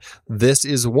time, this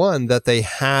is one that they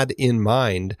had in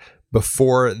mind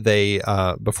before they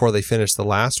finished the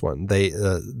last one.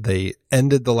 They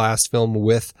ended the last film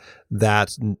with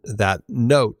that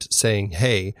note saying,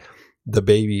 hey, the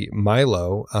baby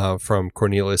Milo from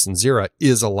Cornelius and Zira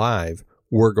is alive.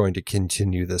 We're going to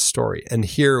continue this story. And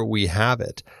here we have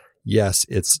it. Yes,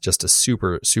 it's just a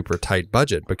super, super tight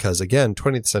budget because, again,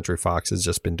 20th Century Fox has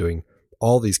just been doing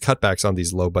all these cutbacks on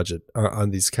these low budget, on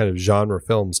these kind of genre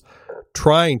films,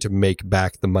 trying to make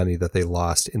back the money that they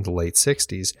lost in the late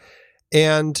 60s.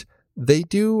 And they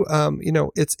do,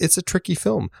 it's a tricky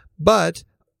film, but,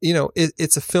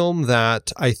 it's a film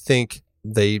that I think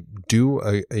they do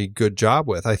a good job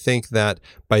with. I think that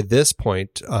by this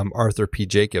point, Arthur P.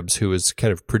 Jacobs, who is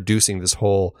kind of producing this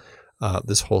whole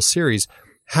series,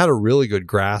 had a really good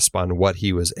grasp on what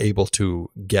he was able to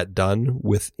get done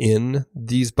within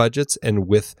these budgets and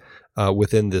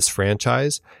within this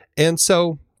franchise. And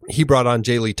so he brought on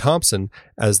J. Lee Thompson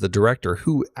as the director,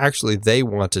 who actually they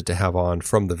wanted to have on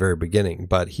from the very beginning,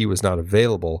 but he was not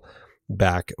available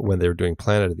back when they were doing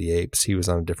Planet of the Apes. He was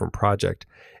on a different project.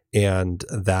 And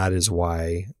that is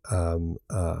why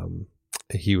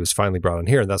he was finally brought on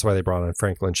here. And that's why they brought on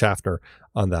Franklin Schaffner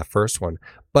on that first one.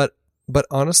 But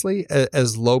honestly,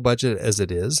 as low budget as it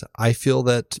is, I feel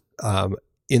that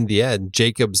in the end,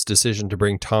 Jacob's decision to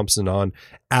bring Thompson on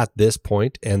at this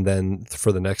point and then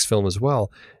for the next film as well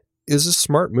is a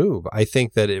smart move. I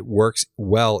think that it works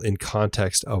well in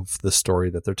context of the story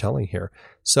that they're telling here.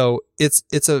 So it's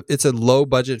a low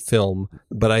budget film,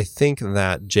 but I think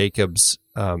that Jacobs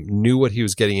knew what he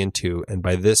was getting into, and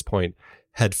by this point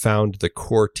had found the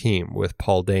core team with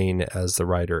Paul Dane as the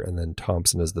writer and then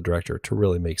Thompson as the director to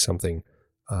really make something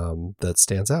that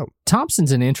stands out.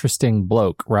 Thompson's an interesting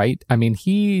bloke, right? I mean,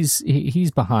 he's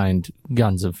behind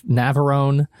Guns of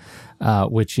Navarone,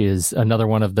 which is another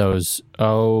one of those,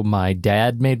 oh, my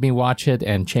dad made me watch it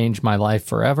and changed my life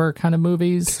forever kind of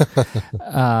movies.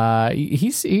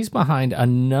 He's behind a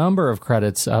number of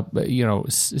credits,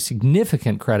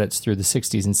 significant credits through the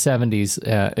 60s and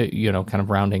 70s, kind of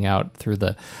rounding out through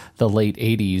the late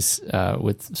 80s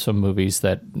with some movies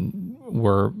that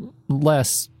were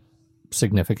less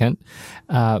significant,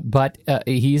 but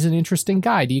he's an interesting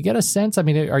guy. Do you get a sense? I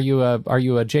mean, are you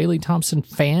a J. Lee Thompson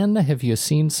fan? Have you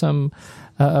seen some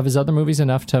of his other movies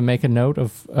enough to make a note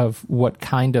of what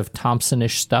kind of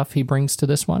Thompson-ish stuff he brings to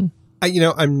this one?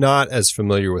 I'm not as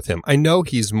familiar with him. I know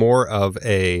he's more of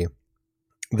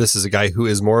this is a guy who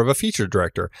is more of a feature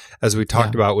director. As we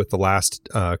talked about with the last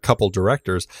couple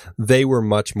directors, they were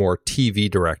much more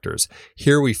TV directors.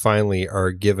 Here we finally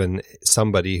are given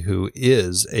somebody who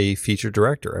is a feature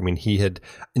director. I mean,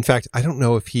 in fact, I don't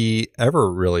know if he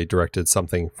ever really directed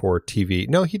something for TV.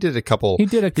 No, he did a couple. He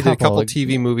did a couple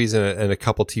TV movies and a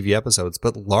couple TV episodes,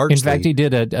 but largely. In fact, he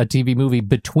did a TV movie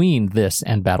between this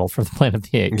and Battle for the Planet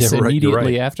of the Apes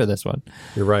immediately after this one.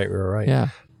 You're right.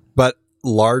 Yeah. But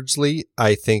largely,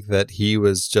 I think that he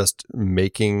was just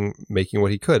making what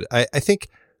he could. I think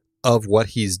of what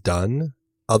he's done,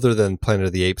 other than Planet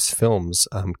of the Apes films,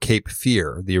 Cape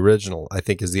Fear, the original, I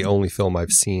think is the only film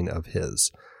I've seen of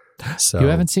his. So you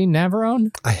haven't seen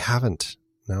Navarone? I haven't.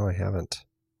 No, I haven't.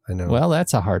 I know. Well,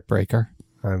 that's a heartbreaker.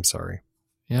 I'm sorry.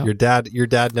 Yep. Your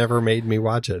dad never made me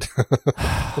watch it.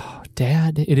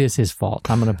 Dad, it is his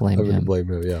fault. I'm going to blame him. I'm going to blame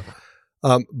him, yeah.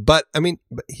 But I mean,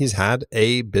 he's had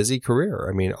a busy career.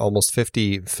 I mean, almost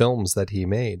 50 films that he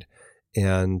made.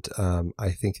 And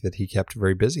I think that he kept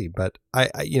very busy. But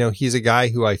he's a guy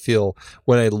who I feel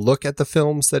when I look at the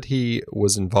films that he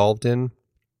was involved in,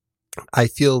 I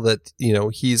feel that,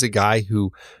 he's a guy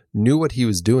who knew what he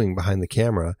was doing behind the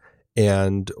camera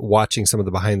and watching some of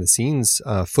the behind the scenes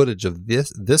footage of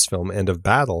this film, End of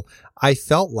Battle, I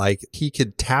felt like he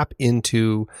could tap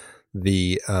into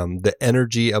the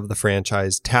energy of the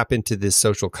franchise, tap into this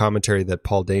social commentary that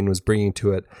Paul Dane was bringing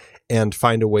to it, and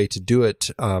find a way to do it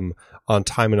on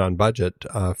time and on budget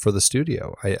for the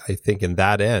studio. I think in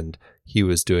that end, he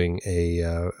was doing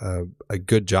a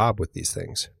good job with these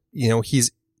things. You know,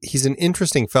 he's an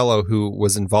interesting fellow who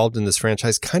was involved in this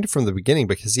franchise kind of from the beginning,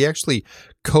 because he actually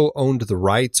co-owned the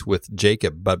rights with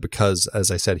Jacob, but because,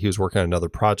 as I said, he was working on another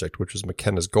project, which was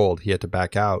McKenna's Gold, he had to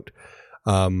back out.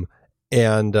 So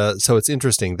it's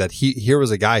interesting that here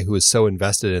was a guy who was so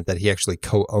invested in it that he actually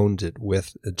co-owned it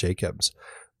with Jacobs.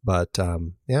 But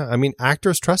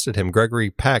actors trusted him.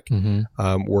 Gregory Peck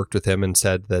worked with him and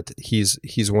said that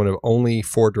he's one of only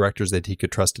 4 directors that he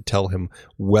could trust to tell him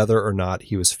whether or not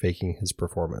he was faking his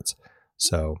performance.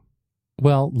 So,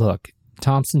 well, look,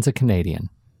 Thompson's a Canadian.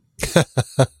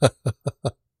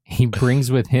 He brings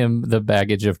with him the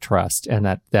baggage of trust,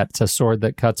 and that's a sword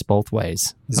that cuts both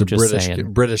ways. He's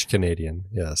British Canadian.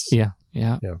 Yes. Yeah.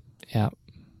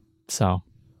 So,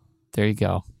 there you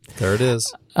go. There it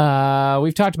is.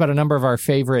 We've talked about a number of our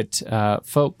favorite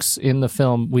folks in the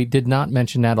film. We did not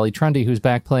mention Natalie Trundy, who's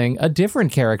back playing a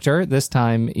different character, this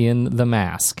time in The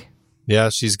Mask. Yeah,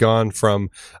 she's gone from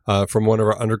one of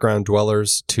our underground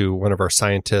dwellers to one of our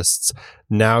scientists.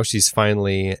 Now she's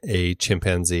finally a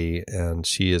chimpanzee, and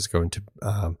she is going to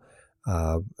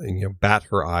bat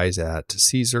her eyes at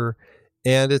Caesar,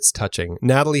 and it's touching.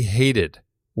 Natalie hated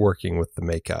working with the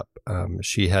makeup.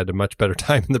 She had a much better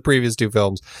time in the previous 2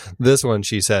 films. This one,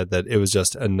 she said that it was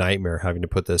just a nightmare having to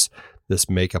put this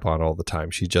makeup on all the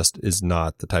time. She just is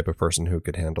not the type of person who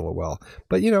could handle it well.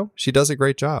 But, she does a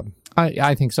great job.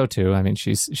 I think so, too. I mean,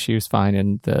 she was fine,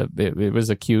 and it was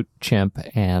a cute chimp,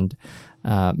 and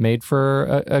made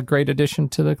for a great addition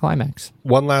to the climax.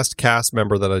 One last cast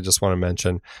member that I just want to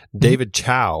mention, David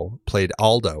Chow played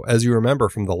Aldo. As you remember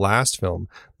from the last film,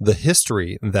 the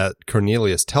history that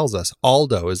Cornelius tells us,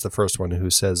 Aldo is the first one who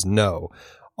says no.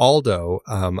 Aldo,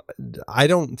 I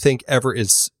don't think ever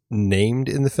is named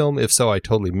in the film. If so, I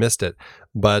totally missed it.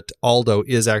 But Aldo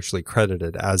is actually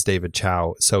credited as David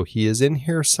Chow, so he is in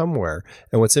here somewhere.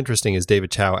 And what's interesting is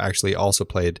David Chow actually also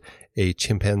played a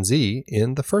chimpanzee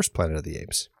in the first Planet of the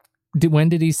Apes. When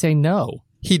did he say no?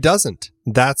 He doesn't.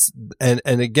 And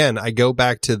again, I go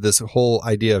back to this whole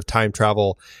idea of time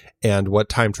travel and what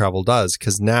time travel does,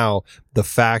 because now the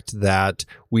fact that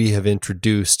we have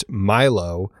introduced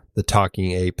Milo, the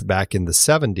talking ape, back in the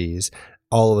 70s,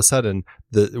 all of a sudden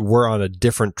we're on a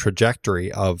different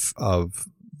trajectory of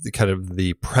the kind of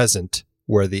the present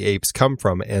where the apes come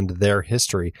from, and their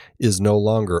history is no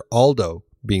longer Aldo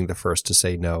being the first to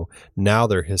say no. Now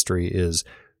their history is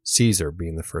Caesar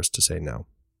being the first to say no.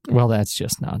 Well, that's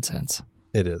just nonsense.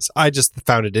 It is. I just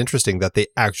found it interesting that they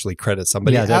actually credit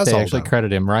somebody as that they Aldo. actually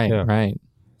credit him. Right, yeah. Right.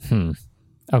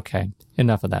 Okay,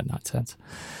 enough of that nonsense.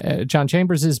 John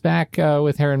Chambers is back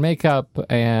with hair and makeup,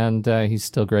 and he's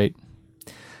still great.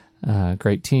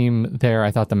 Great team there.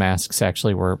 I thought the masks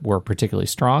actually were particularly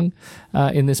strong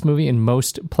in this movie. In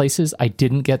most places, I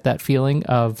didn't get that feeling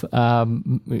of,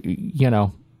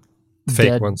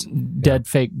 dead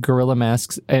fake gorilla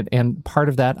masks. And part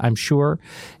of that, I'm sure,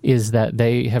 is that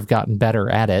they have gotten better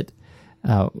at it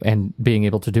and being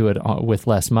able to do it with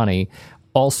less money.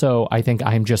 Also, I think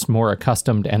I'm just more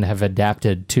accustomed and have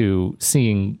adapted to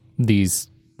seeing these,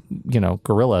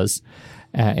 gorillas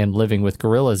and living with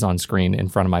gorillas on screen in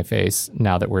front of my face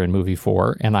now that we're in movie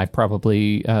 4. And I've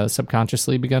probably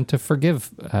subconsciously begun to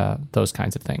forgive those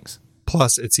kinds of things.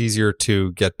 Plus, it's easier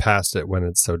to get past it when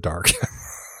it's so dark.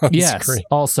 Yes, screen.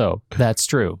 Also, that's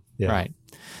true. Yeah. Right.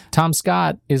 Tom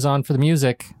Scott is on for the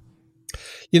music.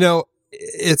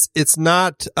 It's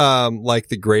not like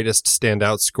the greatest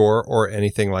standout score or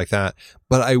anything like that,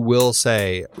 but I will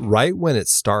say right when it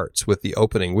starts with the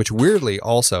opening, which weirdly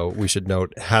also, we should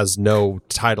note, has no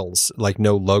titles, like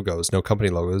no logos, no company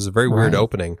logos. It's a very weird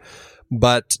opening,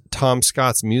 but Tom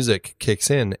Scott's music kicks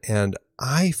in, and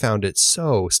I found it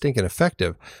so stinking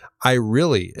effective. I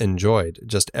really enjoyed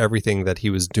just everything that he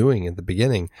was doing in the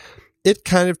beginning. It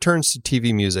kind of turns to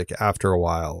TV music after a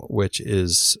while, which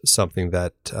is something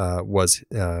that was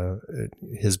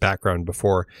his background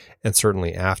before and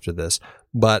certainly after this.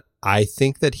 But I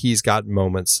think that he's got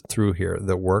moments through here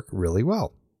that work really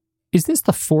well. Is this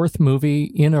the 4th movie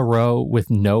in a row with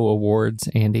no awards,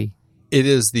 Andy? It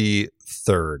is the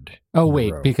 3rd. Oh,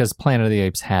 wait, because Planet of the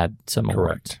Apes had some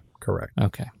awards. Correct.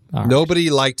 Okay. Nobody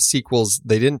liked sequels.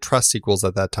 They didn't trust sequels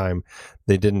at that time.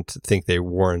 They didn't think they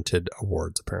warranted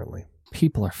awards, apparently.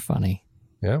 People are funny.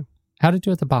 Yeah. How did it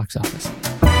do at the box office?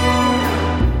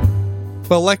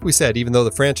 Well, like we said, even though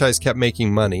the franchise kept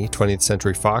making money, 20th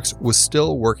Century Fox was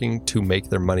still working to make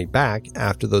their money back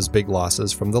after those big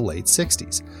losses from the late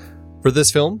 60s. For this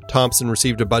film, Thompson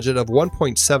received a budget of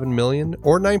 $1.7 million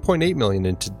or $9.8 million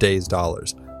in today's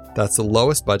dollars. That's the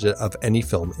lowest budget of any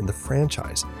film in the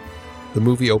franchise. The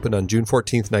movie opened on June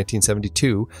 14,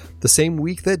 1972, the same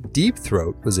week that Deep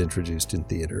Throat was introduced in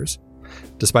theaters.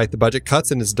 Despite the budget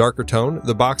cuts and its darker tone,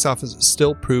 the box office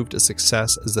still proved a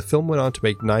success as the film went on to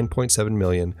make $9.7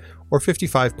 million or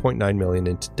 $55.9 million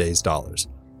in today's dollars.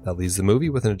 That leaves the movie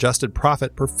with an adjusted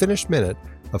profit per finished minute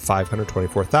of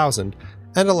 $524,000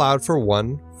 and allowed for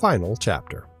one final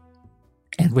chapter.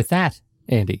 And with that,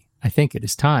 Andy, I think it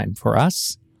is time for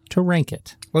us to rank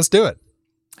it. Let's do it.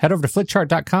 Head over to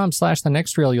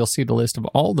flickchart.com/thenextreel. You'll see the list of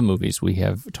all the movies we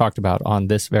have talked about on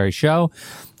this very show.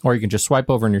 Or you can just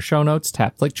swipe over in your show notes,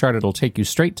 tap Flickchart. It'll take you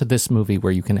straight to this movie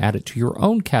where you can add it to your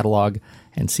own catalog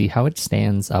and see how it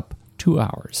stands up to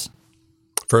ours.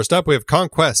 First up, we have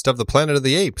Conquest of the Planet of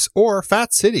the Apes or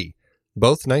Fat City,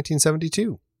 both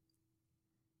 1972.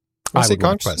 I say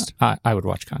Conquest. I would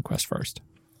watch Conquest first.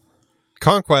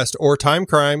 Conquest or Time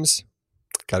Crimes.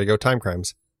 Got to go Time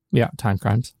Crimes. Yeah, Time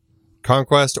Crimes.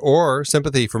 Conquest or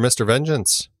Sympathy for Mr.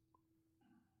 Vengeance.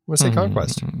 I'm going to say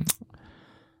Conquest.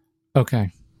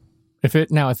 Okay. If it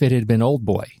had been Old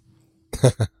Boy.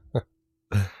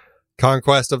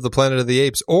 Conquest of the Planet of the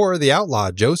Apes or The Outlaw,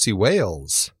 Josie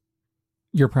Wales.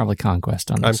 You're probably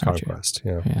Conquest on this, I'm Conquest,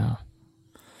 yeah.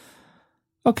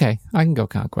 Okay, I can go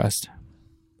Conquest.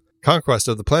 Conquest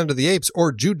of the Planet of the Apes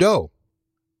or Judo.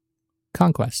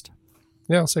 Conquest.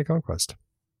 Yeah, I'll say Conquest.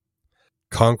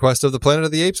 Conquest of the Planet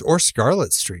of the Apes or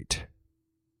Scarlet Street.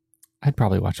 I'd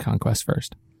probably watch Conquest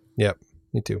first. Yep,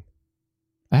 me too.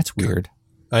 That's weird.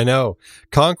 I know.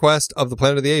 Conquest of the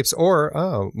Planet of the Apes or,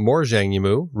 more Zhang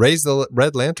Yimou, Raise the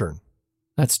Red Lantern.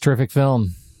 That's a terrific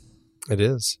film. It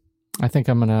is. I think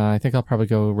I'll probably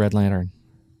go Red Lantern.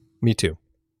 Me too.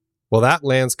 Well, that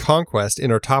lands Conquest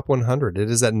in our top 100. It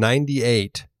is at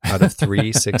 98 out of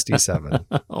 367.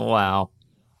 Wow.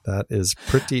 That is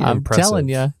pretty I'm impressive. telling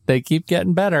you, they keep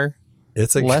getting better.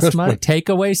 It's a less good money. one. Take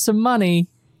away some money.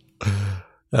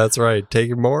 That's right.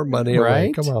 Take more money away.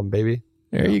 Right? Come on, baby.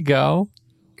 There you go.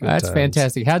 Good That's times.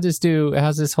 fantastic.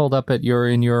 How's this hold up in your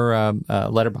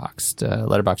Letterboxd,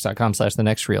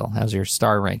 letterboxd.com/thenextreel? How's your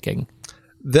star ranking?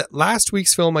 Last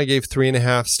week's film, I gave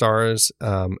 3.5 stars.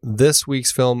 This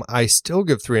week's film, I still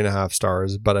give 3.5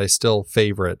 stars, but I still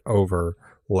favor it over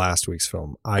last week's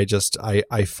film. I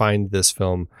find this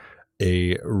film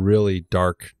a really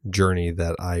dark journey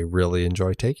that I really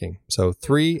enjoy taking. So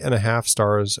 3.5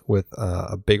 stars with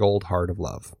a big old heart of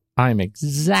love. I'm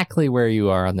exactly where you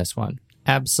are on this one.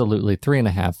 Absolutely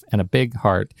 3.5 and a big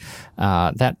heart.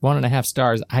 That 1.5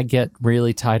 stars, I get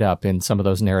really tied up in some of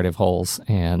those narrative holes.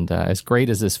 And as great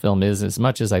as this film is, as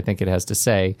much as I think it has to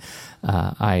say,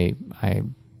 I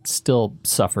still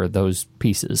suffer those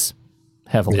pieces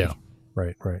heavily. Yeah,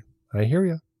 right. I hear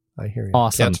you.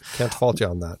 Awesome. Can't fault you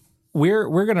on that.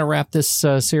 We're going to wrap this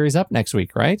series up next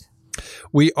week, right?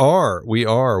 We are. We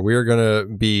are going to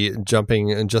be jumping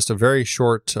in just a very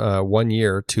short 1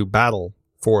 year to Battle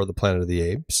for the Planet of the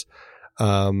Apes.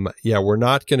 We're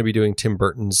not going to be doing Tim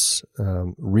Burton's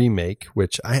remake,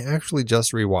 which I actually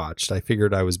just rewatched. I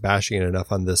figured I was bashing it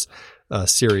enough on this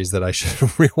series that I should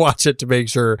rewatch it to make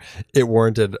sure it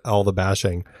warranted all the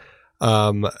bashing,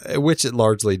 which it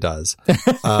largely does.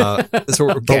 But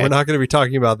we're not going to be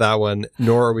talking about that one,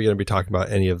 nor are we going to be talking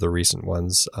about any of the recent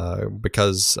ones,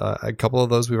 because a couple of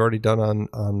those we've already done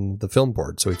on the film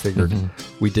board. So we figured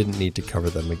we didn't need to cover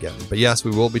them again. But yes,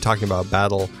 we will be talking about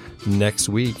Battle next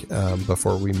week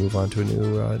before we move on to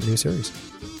a new series.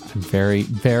 I'm very,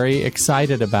 very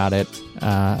excited about it.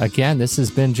 Again, this has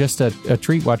been just a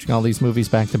treat watching all these movies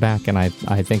back to back, and I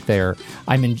think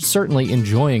I'm certainly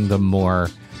enjoying them more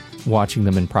watching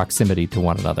them in proximity to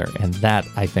one another. And that,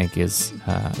 I think,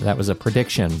 that was a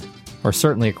prediction, or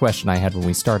certainly a question I had when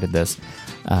we started this,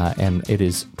 and it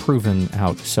is proven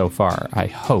out so far. I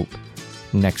hope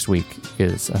next week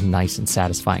is a nice and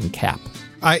satisfying cap.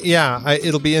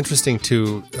 It'll be interesting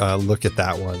to look at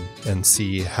that one and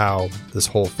see how this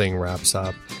whole thing wraps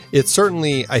up. It's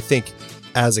certainly, I think,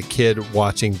 as a kid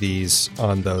watching these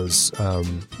on those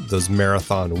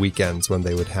marathon weekends when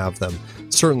they would have them,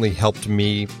 certainly helped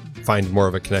me find more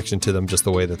of a connection to them, just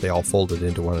the way that they all folded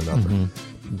into one another.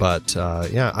 But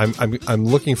I'm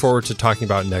looking forward to talking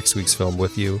about next week's film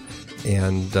with you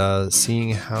and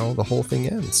seeing how the whole thing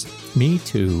ends. Me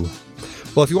too.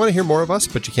 Well, if you want to hear more of us,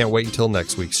 but you can't wait until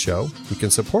next week's show, you can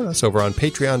support us over on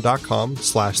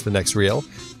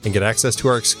patreon.com/thenextreel and get access to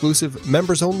our exclusive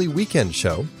members-only weekend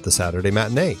show, The Saturday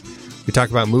Matinee. We talk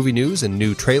about movie news and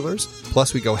new trailers,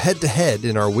 plus we go head-to-head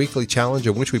in our weekly challenge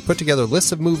in which we put together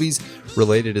lists of movies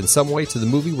related in some way to the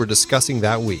movie we're discussing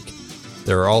that week.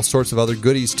 There are all sorts of other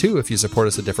goodies too if you support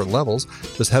us at different levels.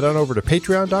 Just head on over to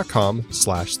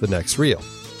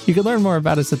patreon.com/thenextreel. You can learn more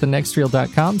about us at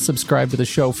thenextreel.com, subscribe to the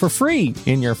show for free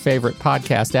in your favorite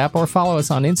podcast app, or follow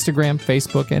us on Instagram,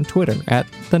 Facebook, and Twitter at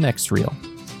The Next Reel.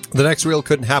 The Next Reel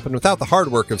couldn't happen without the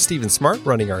hard work of Stephen Smart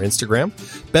running our Instagram,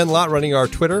 Ben Lott running our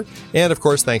Twitter, and of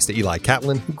course thanks to Eli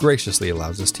Catlin, who graciously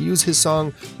allows us to use his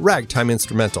song Ragtime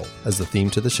Instrumental as the theme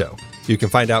to the show. You can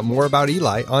find out more about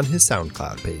Eli on his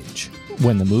SoundCloud page.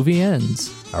 When the movie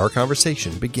ends, our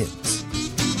conversation begins.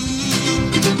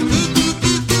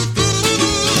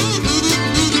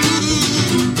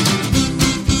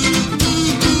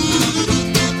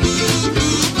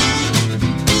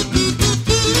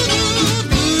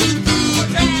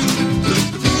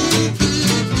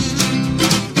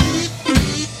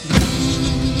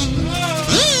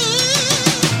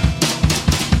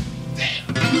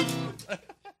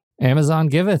 Amazon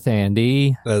giveth,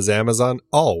 Andy. As Amazon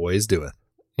always doeth.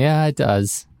 Yeah, it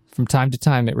does. From time to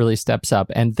time, it really steps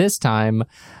up. And this time,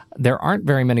 there aren't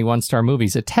very many one-star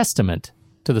movies. A testament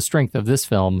to the strength of this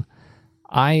film.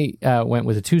 I went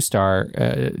with a 2-star,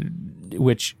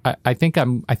 which I think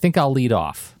I'll lead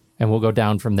off, and we'll go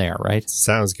down from there, right?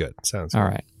 Sounds good. All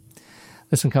right.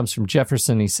 This one comes from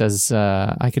Jefferson. He says,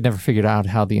 I could never figure out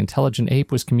how the intelligent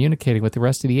ape was communicating with the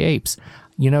rest of the apes.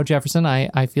 You know, Jefferson,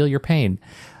 I feel your pain.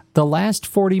 The last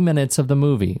 40 minutes of the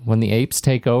movie, when the apes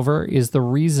take over, is the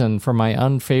reason for my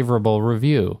unfavorable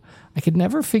review. I could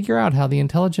never figure out how the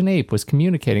intelligent ape was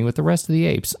communicating with the rest of the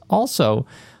apes. Also,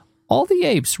 all the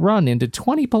apes run into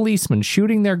 20 policemen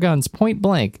shooting their guns point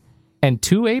blank, and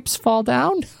 2 apes fall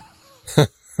down?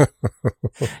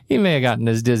 He may have gotten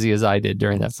as dizzy as I did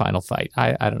during that final fight.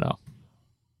 I don't know.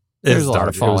 There's a lot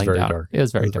of falling down. It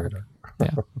was very dark. Yeah.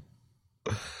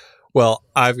 Well,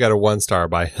 I've got a 1-star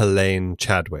by Helene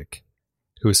Chadwick,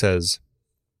 who says,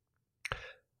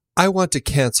 I want to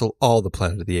cancel all the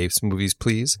Planet of the Apes movies,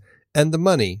 please, and the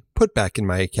money put back in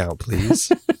my account, please.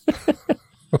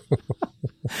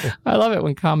 I love it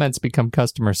when comments become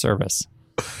customer service.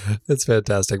 It's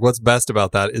fantastic. What's best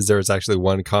about that is there's actually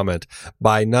one comment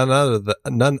by none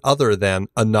other than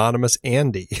Anonymous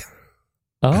Andy.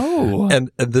 Oh, and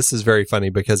this is very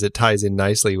funny because it ties in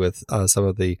nicely with some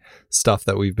of the stuff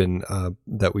that we've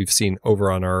seen over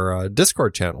on our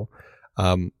Discord channel.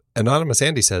 Anonymous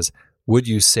Andy says, "Would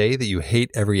you say that you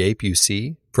hate every ape you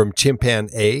see, from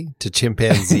chimpan A to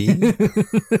chimpanzee?"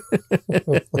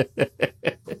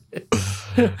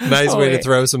 Nice way to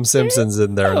throw some Simpsons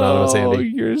in there, Anonymous Andy. Oh,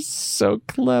 you're so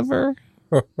clever.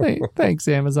 Thanks,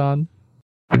 Amazon.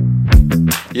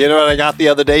 You know what I got the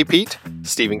other day, Pete?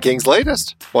 Stephen King's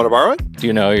latest. Want to borrow it? Do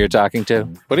you know who you're talking to?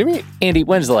 What do you mean? Andy,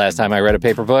 when's the last time I read a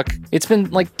paper book? It's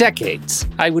been like decades.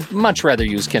 I would much rather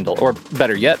use Kindle, or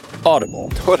better yet, Audible.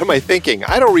 What am I thinking?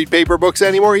 I don't read paper books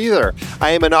anymore either.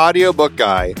 I am an audiobook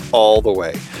guy all the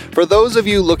way. For those of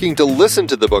you looking to listen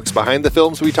to the books behind the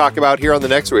films we talk about here on The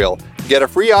Next Reel, get a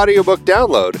free audiobook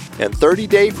download and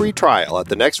 30-day free trial at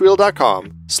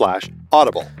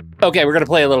thenextreel.com/audible. Okay, we're going to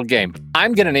play a little game.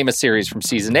 I'm going to name a series from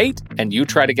Season 8, and you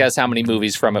try to guess how many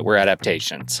movies from it were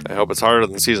adaptations. I hope it's harder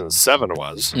than Season 7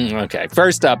 was. Okay,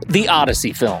 first up, the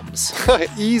Odyssey films.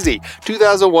 Easy.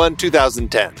 2001,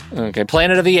 2010. Okay,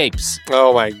 Planet of the Apes.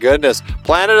 Oh my goodness.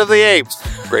 Planet of the Apes.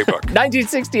 Great book.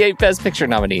 1968 Best Picture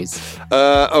nominees.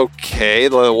 Okay.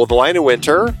 The Lion in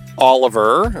Winter.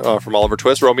 Oliver, from Oliver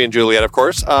Twist, Romeo and Juliet, of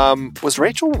course. Was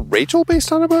Rachel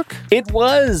based on a book? It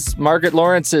was Margaret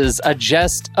Lawrence's A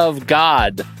Jest of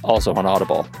God, also on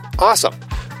Audible. Awesome.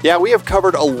 Yeah, we have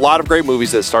covered a lot of great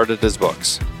movies that started as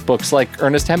books. Books like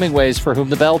Ernest Hemingway's For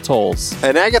Whom the Bell Tolls.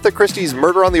 And Agatha Christie's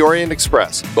Murder on the Orient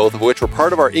Express, both of which were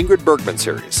part of our Ingrid Bergman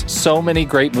series. So many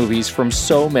great movies from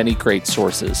so many great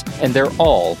sources, and they're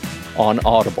all on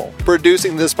Audible.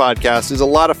 Producing this podcast is a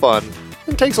lot of fun.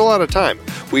 It takes a lot of time.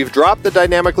 We've dropped the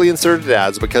dynamically inserted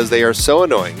ads because they are so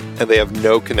annoying and they have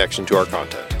no connection to our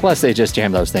content. Plus, they just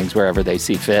jam those things wherever they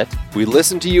see fit. We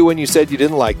listened to you when you said you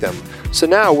didn't like them, so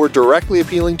now we're directly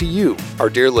appealing to you, our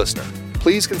dear listener.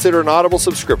 Please consider an Audible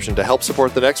subscription to help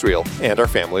support The Next Reel and our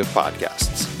family of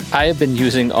podcasts. I have been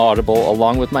using Audible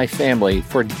along with my family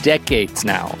for decades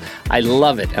now. I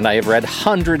love it, and I have read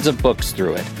hundreds of books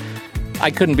through it.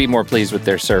 I couldn't be more pleased with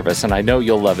their service, and I know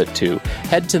you'll love it too.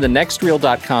 Head to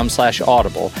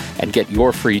thenextreel.com/audible and get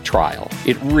your free trial.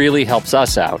 It really helps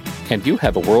us out, and you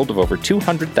have a world of over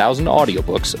 200,000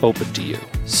 audiobooks open to you.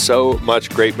 So much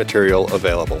great material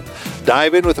available.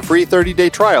 Dive in with a free 30-day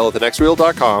trial at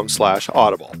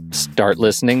thenextreel.com/audible. Start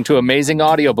listening to amazing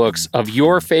audiobooks of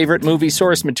your favorite movie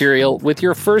source material with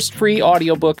your first free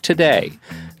audiobook today.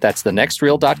 That's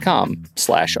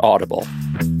thenextreel.com/audible.